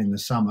and in the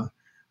summer.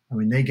 I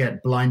mean, they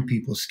get blind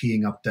people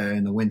skiing up there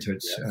in the winter.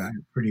 It's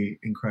pretty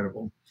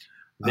incredible.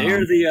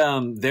 They're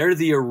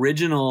the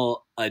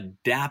original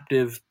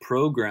adaptive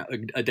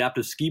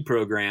ski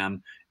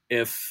program.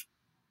 If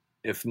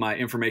my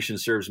information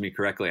serves me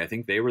correctly, I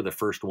think they were the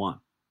first one.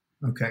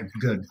 Okay,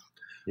 good.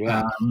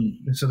 Yeah.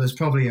 So there's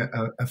probably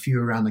a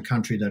few around the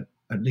country that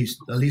at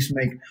least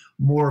make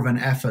more of an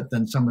effort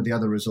than some of the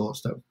other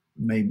resorts that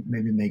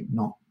maybe make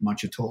not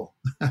much at all.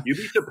 You'd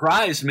be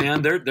surprised,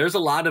 man. There's a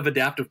lot of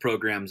adaptive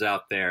programs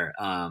out there.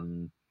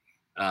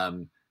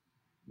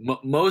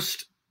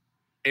 Most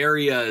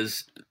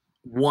areas,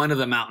 one of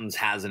the mountains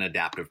has an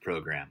adaptive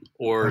program,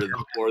 or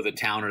the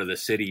town or the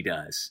city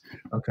does.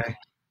 Okay.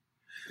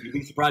 You'd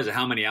be surprised at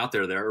how many out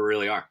there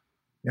really are.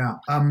 Yeah.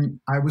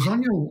 I was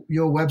on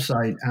your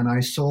website and I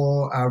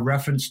saw a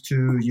reference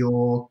to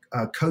your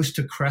Coast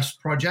to Crest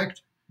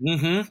project.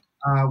 Mm-hmm.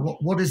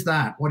 What is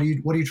that? What are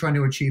you trying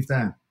to achieve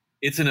there?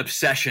 It's an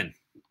obsession.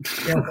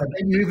 Yeah,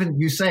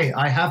 you say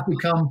I have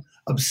become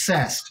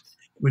obsessed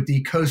with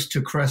the Coast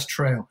to Crest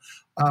Trail.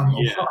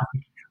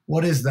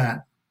 What is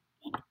that?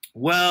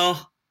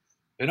 Well,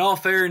 in all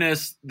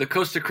fairness, the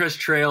Coast to Crest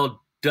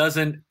Trail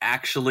doesn't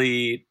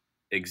actually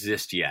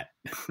exist yet.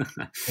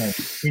 Okay.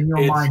 In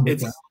your mind,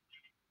 it's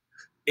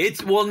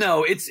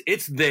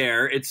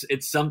there. It's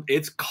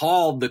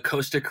called the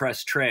Coast to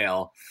Crest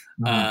Trail.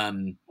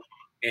 Mm-hmm.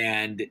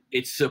 And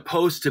it's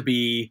supposed to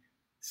be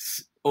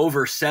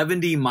over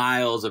 70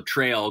 miles of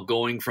trail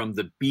going from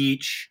the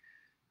beach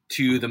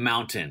to the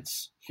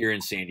mountains here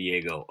in San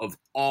Diego of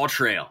all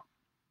trail.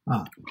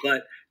 Huh.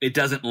 But it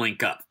doesn't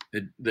link up.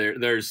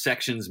 There's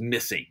sections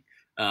missing.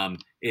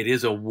 It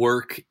is a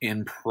work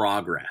in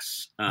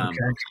progress. Okay.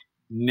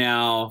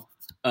 Now,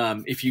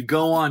 if you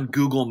go on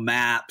Google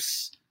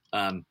Maps,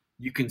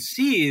 you can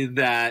see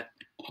that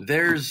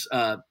there's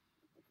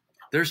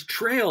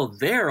trail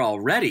there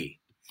already.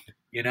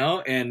 You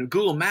know, and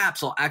Google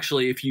Maps will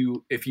actually, if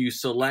you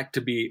select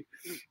to be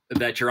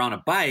that you're on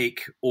a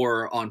bike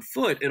or on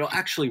foot, it'll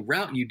actually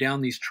route you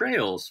down these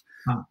trails.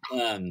 Huh.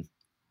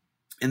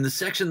 And the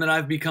section that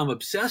I've become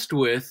obsessed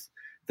with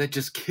that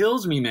just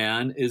kills me,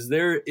 man, is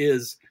there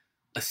is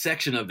a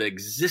section of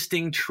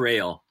existing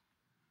trail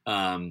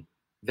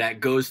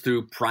that goes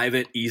through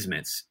private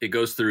easements. It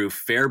goes through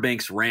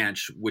Fairbanks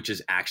Ranch, which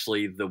is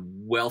actually the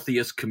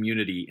wealthiest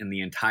community in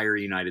the entire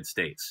United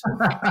States.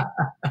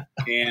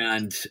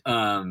 And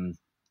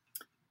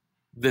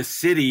the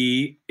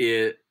city's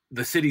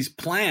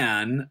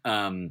plan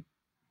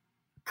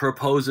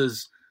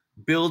proposes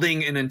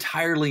building an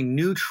entirely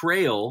new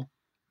trail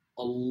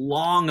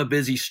along a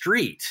busy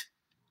street,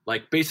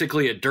 like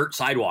basically a dirt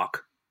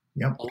sidewalk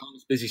along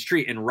this busy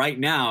street. And right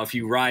now, if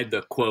you ride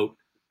the quote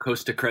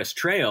Coast to Crest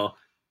Trail,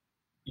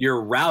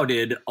 you're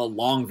routed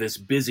along this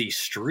busy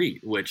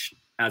street, which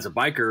as a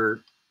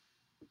biker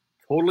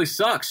totally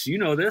sucks. You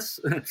know this.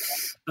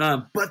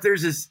 But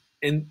there's this,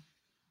 and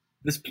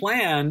this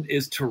plan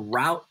is to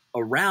route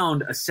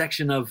around a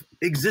section of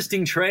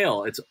existing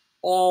trail. It's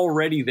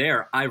already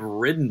there. I've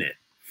ridden it.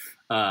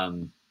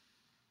 I'm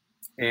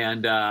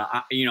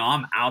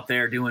out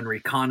there doing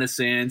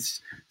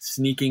reconnaissance,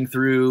 sneaking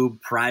through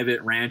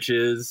private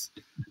ranches.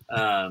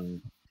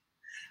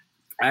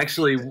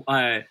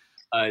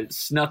 I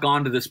snuck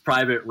onto this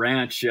private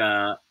ranch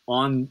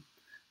on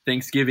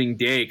Thanksgiving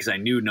Day because I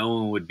knew no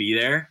one would be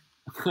there,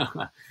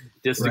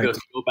 just to go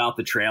scope out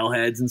the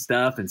trailheads and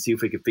stuff and see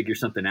if we could figure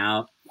something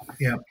out.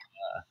 Yeah,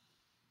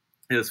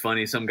 it was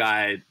funny. Some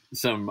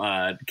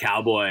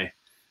cowboy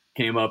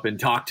came up and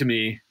talked to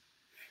me,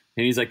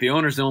 and he's like, "The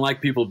owners don't like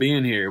people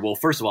being here." Well,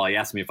 first of all, he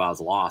asked me if I was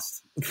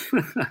lost.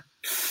 I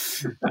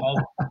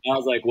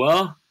was like,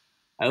 "Well,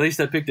 At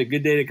least I picked a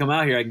good day to come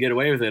out here. I can get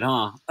away with it,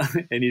 huh?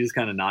 And he just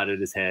kind of nodded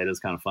his head. It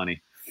was kind of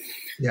funny.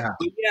 Yeah.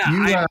 But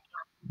yeah.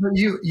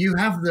 You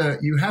have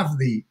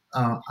the.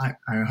 I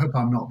hope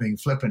I'm not being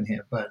flippant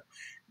here, but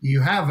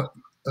you have.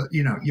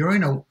 You're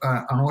in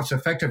on what's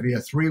effectively a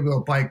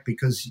 3-wheel bike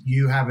because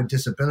you have a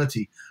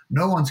disability.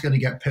 No one's going to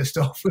get pissed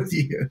off with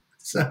you.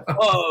 So.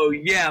 Oh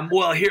yeah.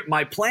 Well, here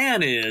my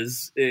plan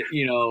is, I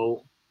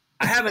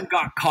haven't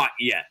got caught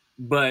yet,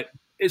 but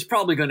it's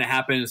probably going to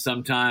happen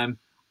sometime.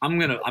 I'm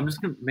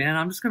just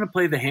gonna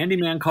play the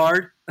handyman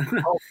card.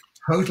 Oh,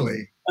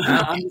 totally.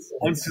 I'm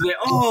say,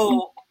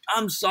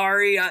 I'm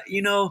sorry.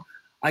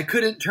 I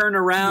couldn't turn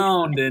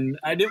around and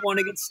I didn't want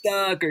to get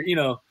stuck, or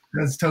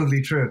That's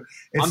totally true.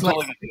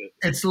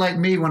 It's like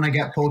me when I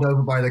get pulled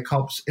over by the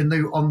cops.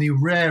 On the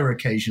rare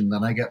occasion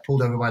that I get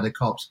pulled over by the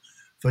cops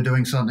for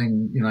doing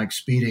something, like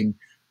speeding,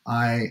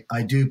 I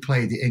do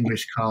play the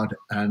English card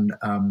and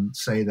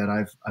say that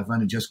I've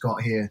only just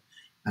got here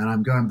and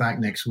I'm going back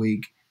next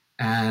week.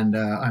 And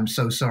I'm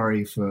so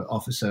sorry for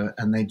officer,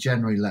 and they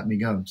generally let me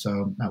go.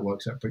 So that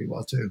works out pretty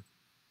well too.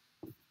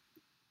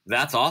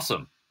 That's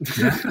awesome.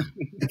 Yeah,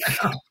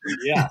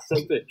 yeah.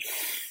 Same thing.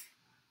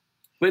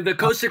 But the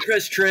Coast to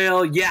Crest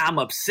Trail, I'm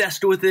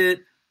obsessed with it.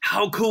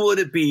 How cool would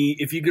it be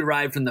if you could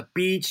ride from the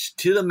beach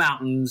to the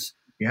mountains?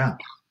 Yeah.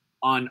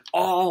 On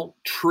all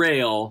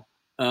trail.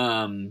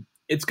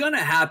 It's going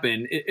to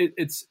happen.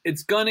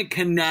 It's going to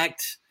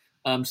connect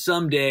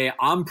someday.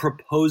 I'm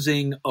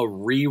proposing a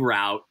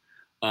reroute.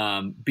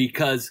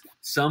 Because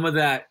some of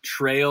that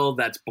trail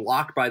that's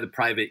blocked by the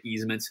private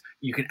easements,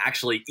 you can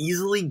actually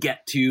easily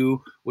get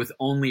to with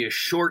only a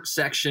short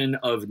section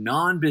of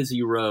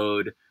non-busy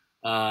road.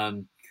 I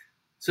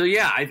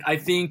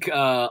think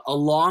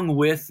along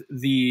with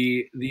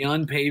the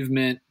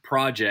unpavement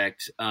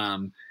project,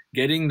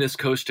 getting this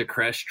Coast to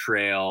Crest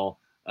Trail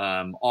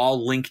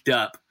all linked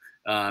up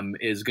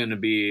is going to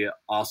be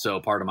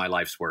also part of my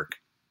life's work.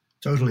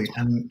 Totally,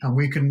 and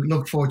we can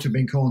look forward to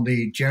being called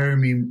the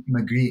Jeremy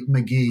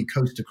McGee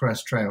Coast to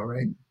Crest Trail,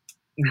 right?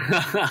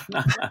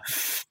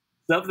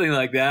 Something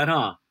like that,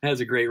 huh? It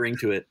has a great ring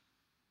to it.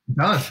 It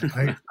does.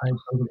 I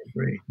totally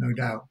agree, no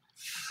doubt.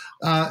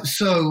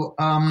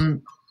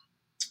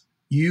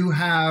 You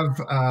have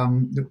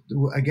one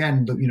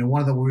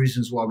of the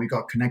reasons why we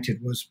got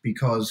connected was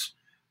because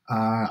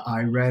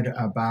I read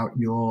about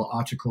your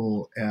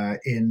article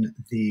in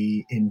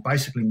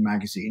Bicycling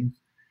Magazine.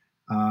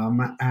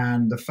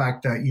 And the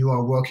fact that you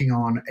are working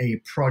on a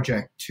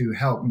project to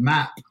help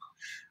map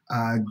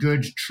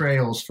good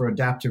trails for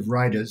adaptive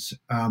riders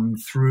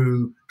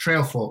through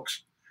Trailforks.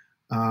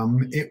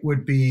 It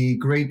would be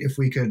great if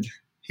we could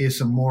hear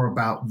some more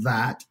about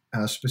that,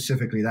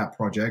 specifically that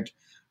project,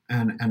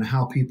 and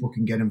how people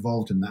can get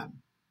involved in that.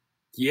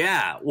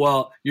 Yeah,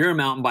 well, you're a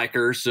mountain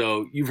biker,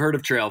 so you've heard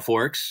of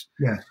Trailforks.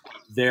 Yeah.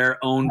 They're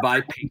owned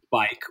by Pink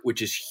Bike,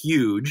 which is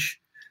huge.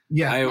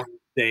 Yeah. I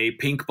say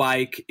Pink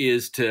Bike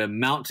is to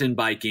mountain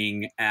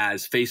biking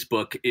as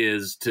Facebook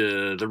is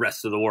to the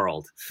rest of the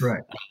world.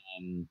 Right.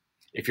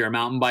 If you're a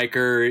mountain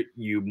biker,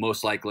 you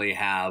most likely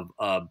have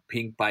a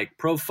Pink Bike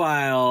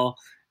profile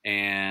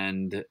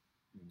and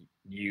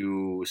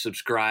you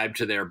subscribe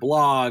to their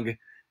blog,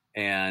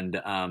 and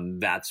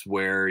that's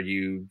where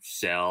you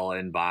sell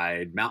and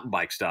buy mountain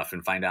bike stuff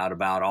and find out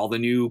about all the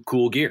new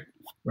cool gear.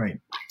 Right.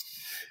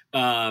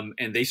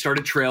 And they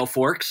started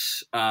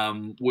Trailforks,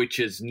 which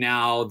is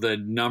now the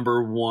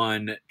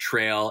 #1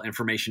 trail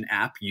information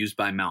app used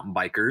by mountain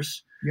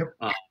bikers.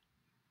 Yep.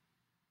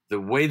 The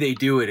way they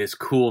do it is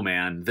cool,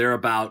 man. They're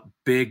about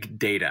big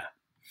data.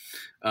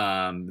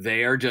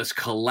 They are just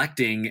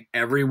collecting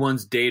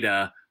everyone's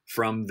data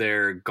from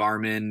their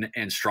Garmin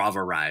and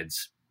Strava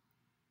rides.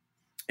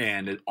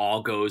 And it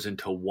all goes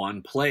into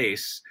one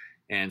place,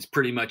 and it's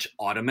pretty much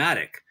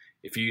automatic.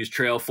 If you use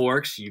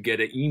Trailforks, you get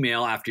an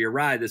email after your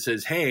ride that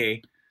says,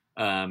 hey,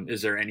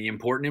 is there any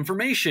important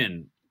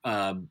information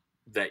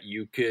that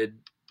you could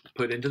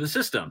put into the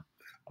system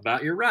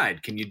about your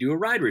ride? Can you do a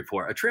ride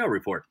report, a trail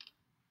report?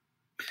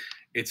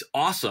 It's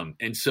awesome.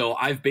 And so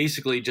I've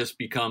basically just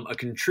become a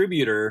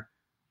contributor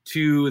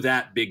to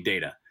that big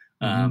data.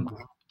 Mm-hmm.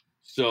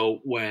 So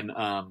when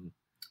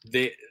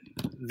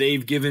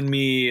they've given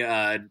me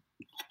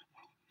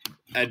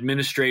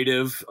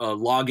administrative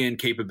login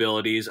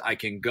capabilities, I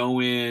can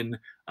go in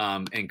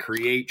and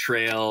create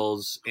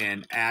trails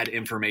and add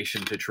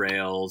information to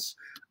trails.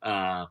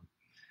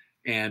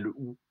 And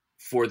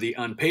for the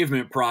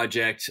Unpavement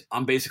project,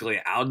 I'm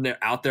basically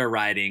out there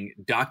riding,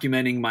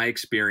 documenting my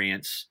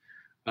experience,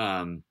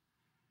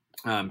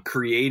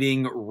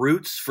 creating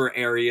routes for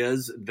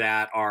areas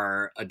that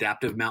are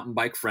adaptive mountain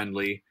bike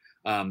friendly.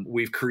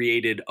 We've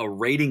created a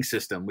rating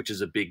system, which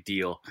is a big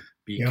deal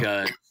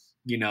because,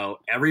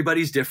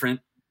 everybody's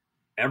different.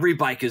 Every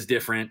bike is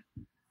different.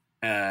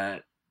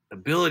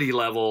 Ability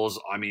levels,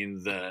 I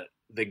mean,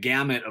 the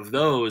gamut of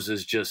those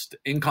is just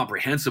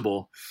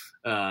incomprehensible.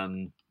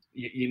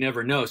 You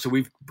never know. So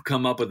we've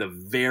come up with a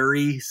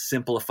very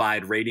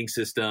simplified rating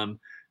system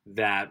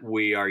that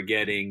we are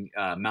getting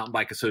mountain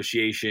bike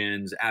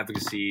associations,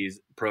 advocacies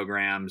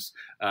programs,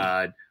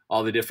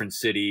 all the different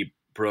city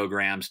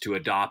programs to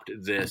adopt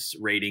this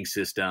rating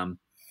system.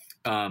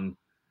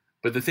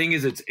 But the thing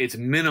is, it's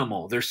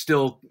minimal. There's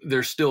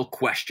still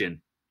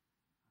question.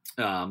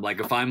 Like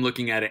if I'm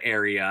looking at an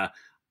area,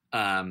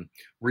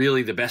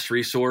 really the best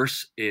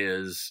resource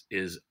is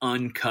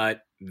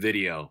uncut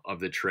video of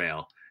the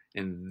trail,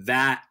 and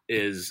that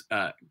is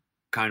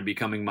kind of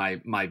becoming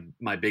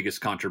my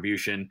biggest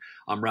contribution.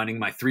 I'm running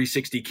my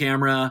 360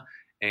 camera,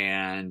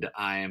 and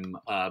I'm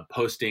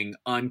posting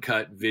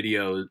uncut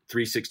video,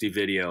 360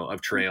 video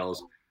of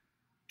trails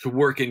to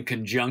work in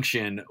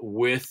conjunction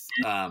with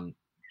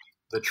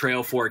the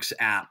TrailForks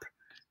app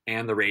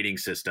and the rating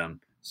system,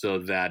 so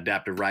that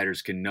adaptive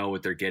riders can know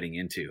what they're getting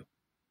into.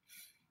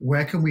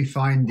 Where can we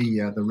find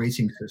the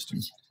rating system?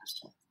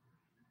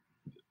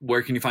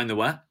 Where can you find the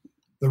what?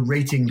 The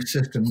rating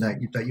system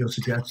that you're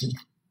suggesting.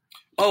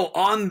 Oh,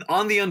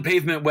 on the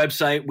Unpavement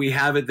website, we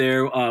have it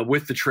there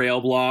with the trail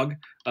blog,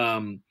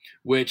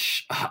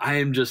 which I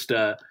am just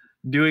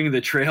doing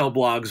the trail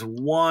blogs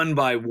one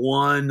by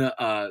one,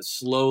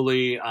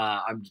 slowly.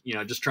 I'm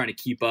just trying to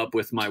keep up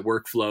with my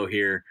workflow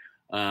here.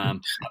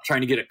 I'm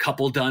trying to get a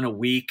couple done a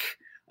week.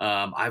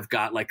 I've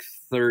got like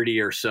 30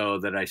 or so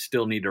that I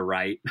still need to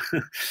write.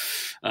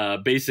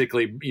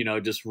 Basically,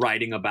 just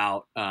writing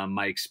about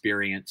my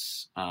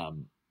experience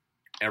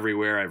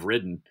everywhere I've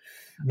ridden.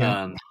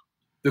 Yeah.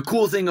 The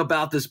cool thing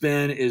about this,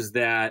 Ben, is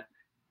that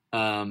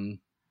any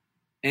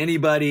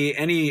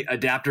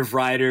adaptive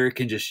rider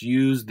can just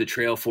use the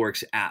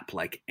TrailForks app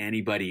like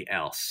anybody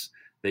else.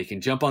 They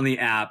can jump on the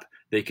app.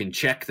 They can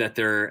check that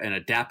they're an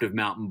adaptive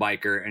mountain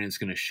biker, and it's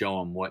going to show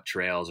them what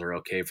trails are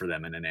okay for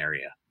them in an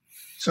area.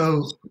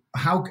 So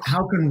how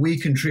can we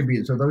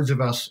contribute? So those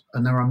of us,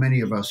 and there are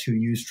many of us who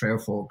use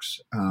TrailForks,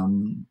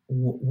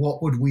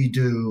 what would we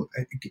do?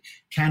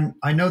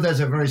 I know there's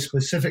a very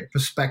specific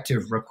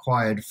perspective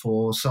required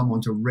for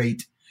someone to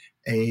rate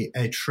a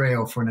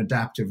trail for an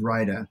adaptive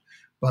rider,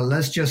 but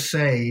let's just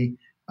say,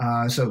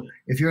 so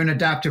if you're an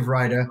adaptive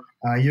rider,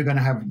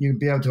 you'll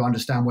be able to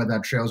understand whether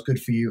that trail is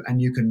good for you,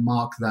 and you can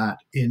mark that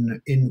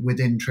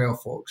within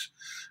TrailForks.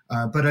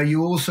 But are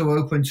you also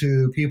open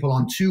to people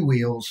on two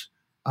wheels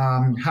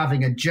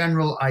having a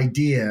general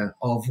idea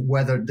of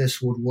whether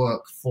this would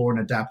work for an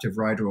adaptive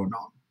rider or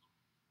not?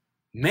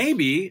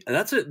 Maybe.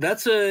 That's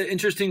a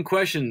interesting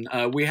question.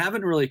 We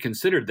haven't really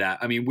considered that.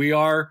 I mean, we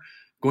are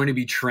going to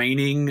be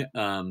training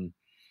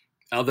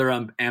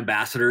other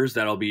ambassadors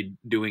that'll be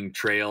doing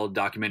trail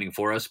documenting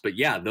for us. But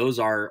yeah, those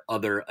are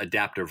other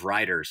adaptive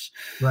riders.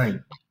 Right.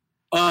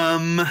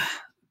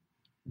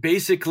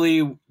 Basically,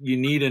 you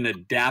need an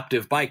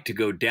adaptive bike to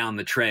go down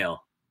the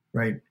trail.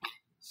 Right.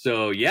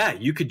 So yeah,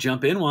 you could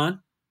jump in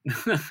one.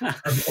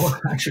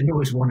 I've actually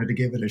always wanted to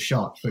give it a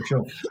shot, for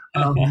sure.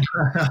 But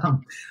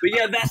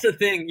yeah, that's the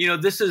thing.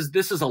 This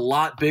is a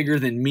lot bigger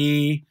than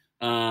me.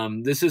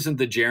 This isn't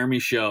the Jeremy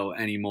show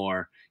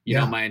anymore.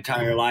 My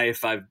entire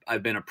life,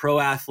 I've been a pro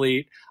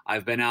athlete.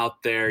 I've been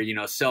out there,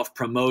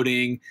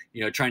 self-promoting,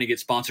 trying to get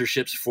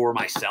sponsorships for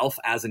myself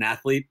as an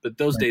athlete. But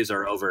those days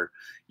are over.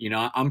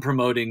 I'm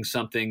promoting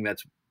something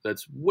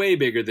that's way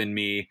bigger than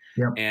me,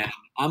 and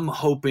I'm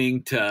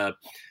hoping to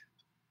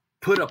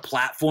put a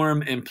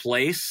platform in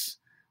place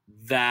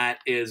that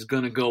is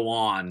going to go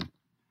on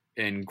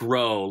and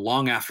grow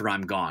long after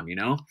I'm gone,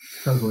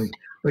 Totally.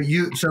 But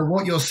so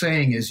what you're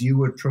saying is you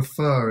would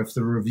prefer if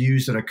the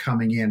reviews that are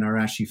coming in are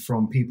actually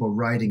from people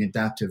riding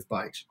adaptive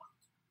bikes.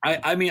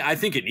 I mean, I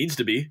think it needs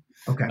to be.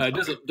 Okay.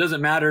 It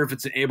doesn't matter if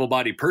it's an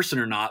able-bodied person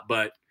or not,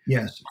 but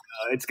yes,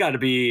 it's got to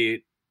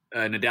be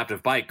an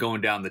adaptive bike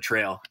going down the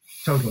trail.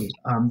 Totally.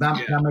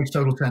 That makes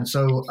total sense.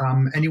 So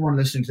anyone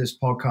listening to this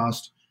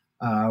podcast,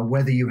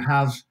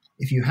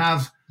 if you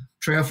have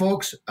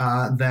TrailForks,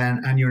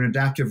 and you're an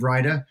adaptive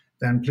rider,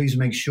 then please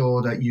make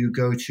sure that you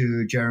go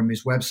to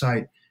Jeremy's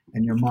website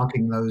and you're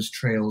marking those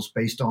trails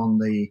based on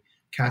the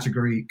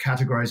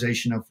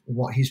categorization of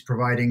what he's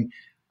providing.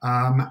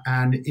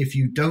 And if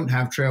you don't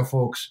have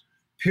TrailForks,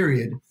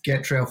 period,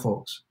 get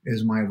TrailForks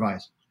is my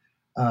advice.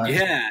 And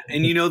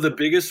the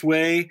biggest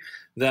way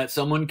that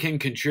someone can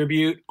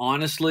contribute,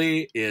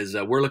 honestly, is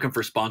we're looking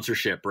for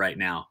sponsorship right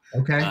now.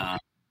 Okay.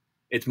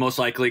 It's most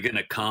likely going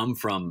to come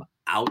from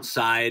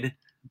outside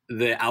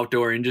the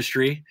outdoor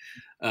industry.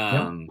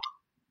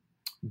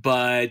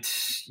 But,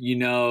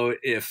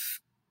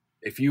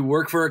 if you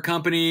work for a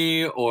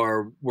company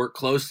or work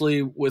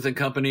closely with a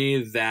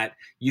company that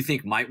you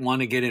think might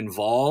want to get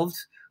involved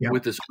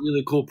with this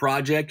really cool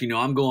project,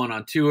 I'm going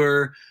on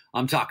tour,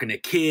 I'm talking to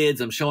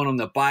kids, I'm showing them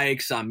the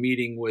bikes, I'm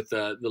meeting with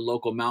the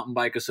local mountain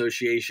bike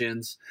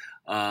associations.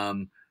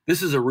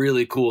 This is a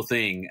really cool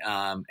thing.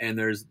 And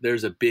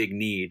there's a big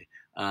need.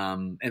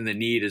 And the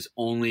need is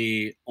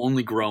only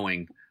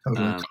growing.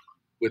 Totally.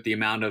 With the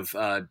amount of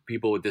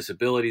people with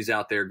disabilities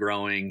out there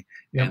growing,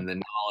 and the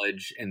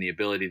knowledge and the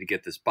ability to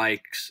get these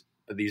bikes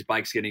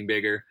getting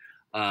bigger.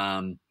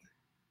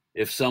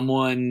 If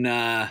someone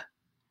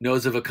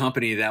knows of a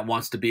company that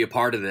wants to be a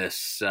part of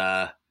this,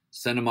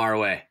 send them our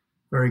way.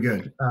 Very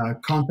good.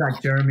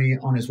 Contact Jeremy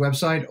on his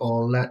website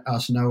or let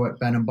us know at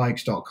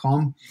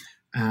benandbikes.com,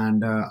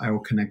 and I will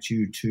connect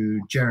you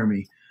to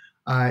Jeremy.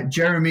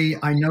 Jeremy,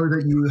 I know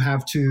that you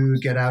have to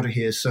get out of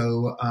here,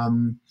 so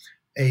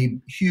a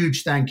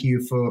huge thank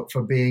you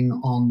for being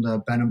on the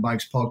Ben and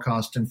Bikes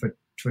podcast and for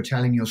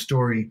telling your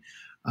story.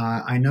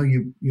 I know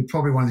you're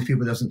probably one of the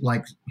people that doesn't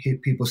like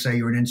people say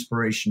you're an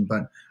inspiration,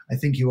 but I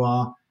think you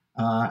are.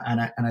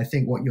 And I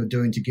think what you're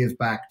doing to give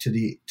back to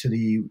the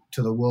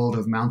world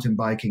of mountain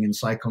biking and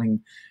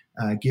cycling,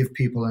 give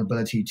people an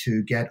ability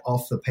to get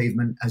off the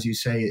pavement, as you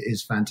say,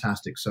 is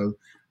fantastic. So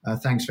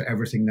thanks for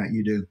everything that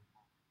you do.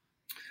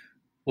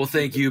 Well,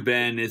 thank you,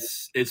 Ben.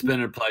 It's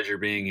been a pleasure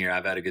being here.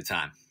 I've had a good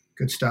time.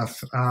 Good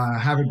stuff.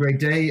 Have a great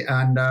day,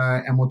 and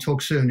we'll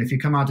talk soon. If you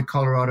come out to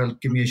Colorado,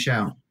 give me a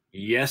shout.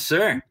 Yes,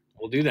 sir.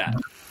 We'll do that.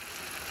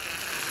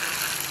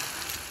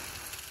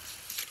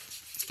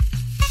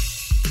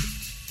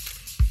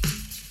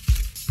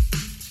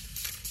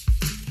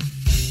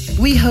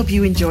 We hope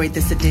you enjoyed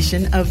this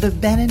edition of the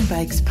Ben and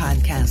Bikes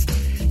podcast.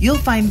 You'll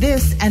find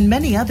this and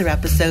many other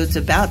episodes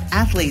about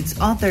athletes,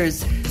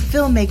 authors,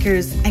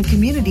 filmmakers, and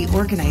community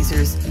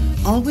organizers,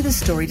 all with a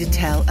story to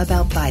tell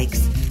about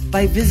bikes,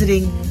 by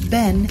visiting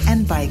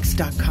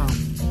benandbikes.com.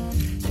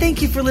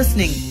 Thank you for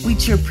listening.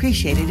 We'd sure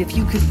appreciate it if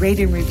you could rate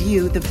and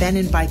review the Ben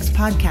and Bikes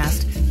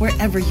podcast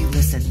wherever you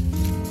listen.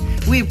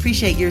 We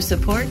appreciate your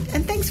support,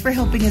 and thanks for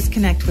helping us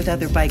connect with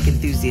other bike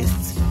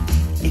enthusiasts.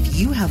 If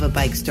you have a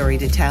bike story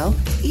to tell,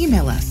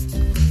 email us,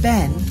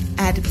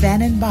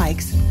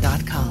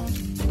 ben@benandbikes.com.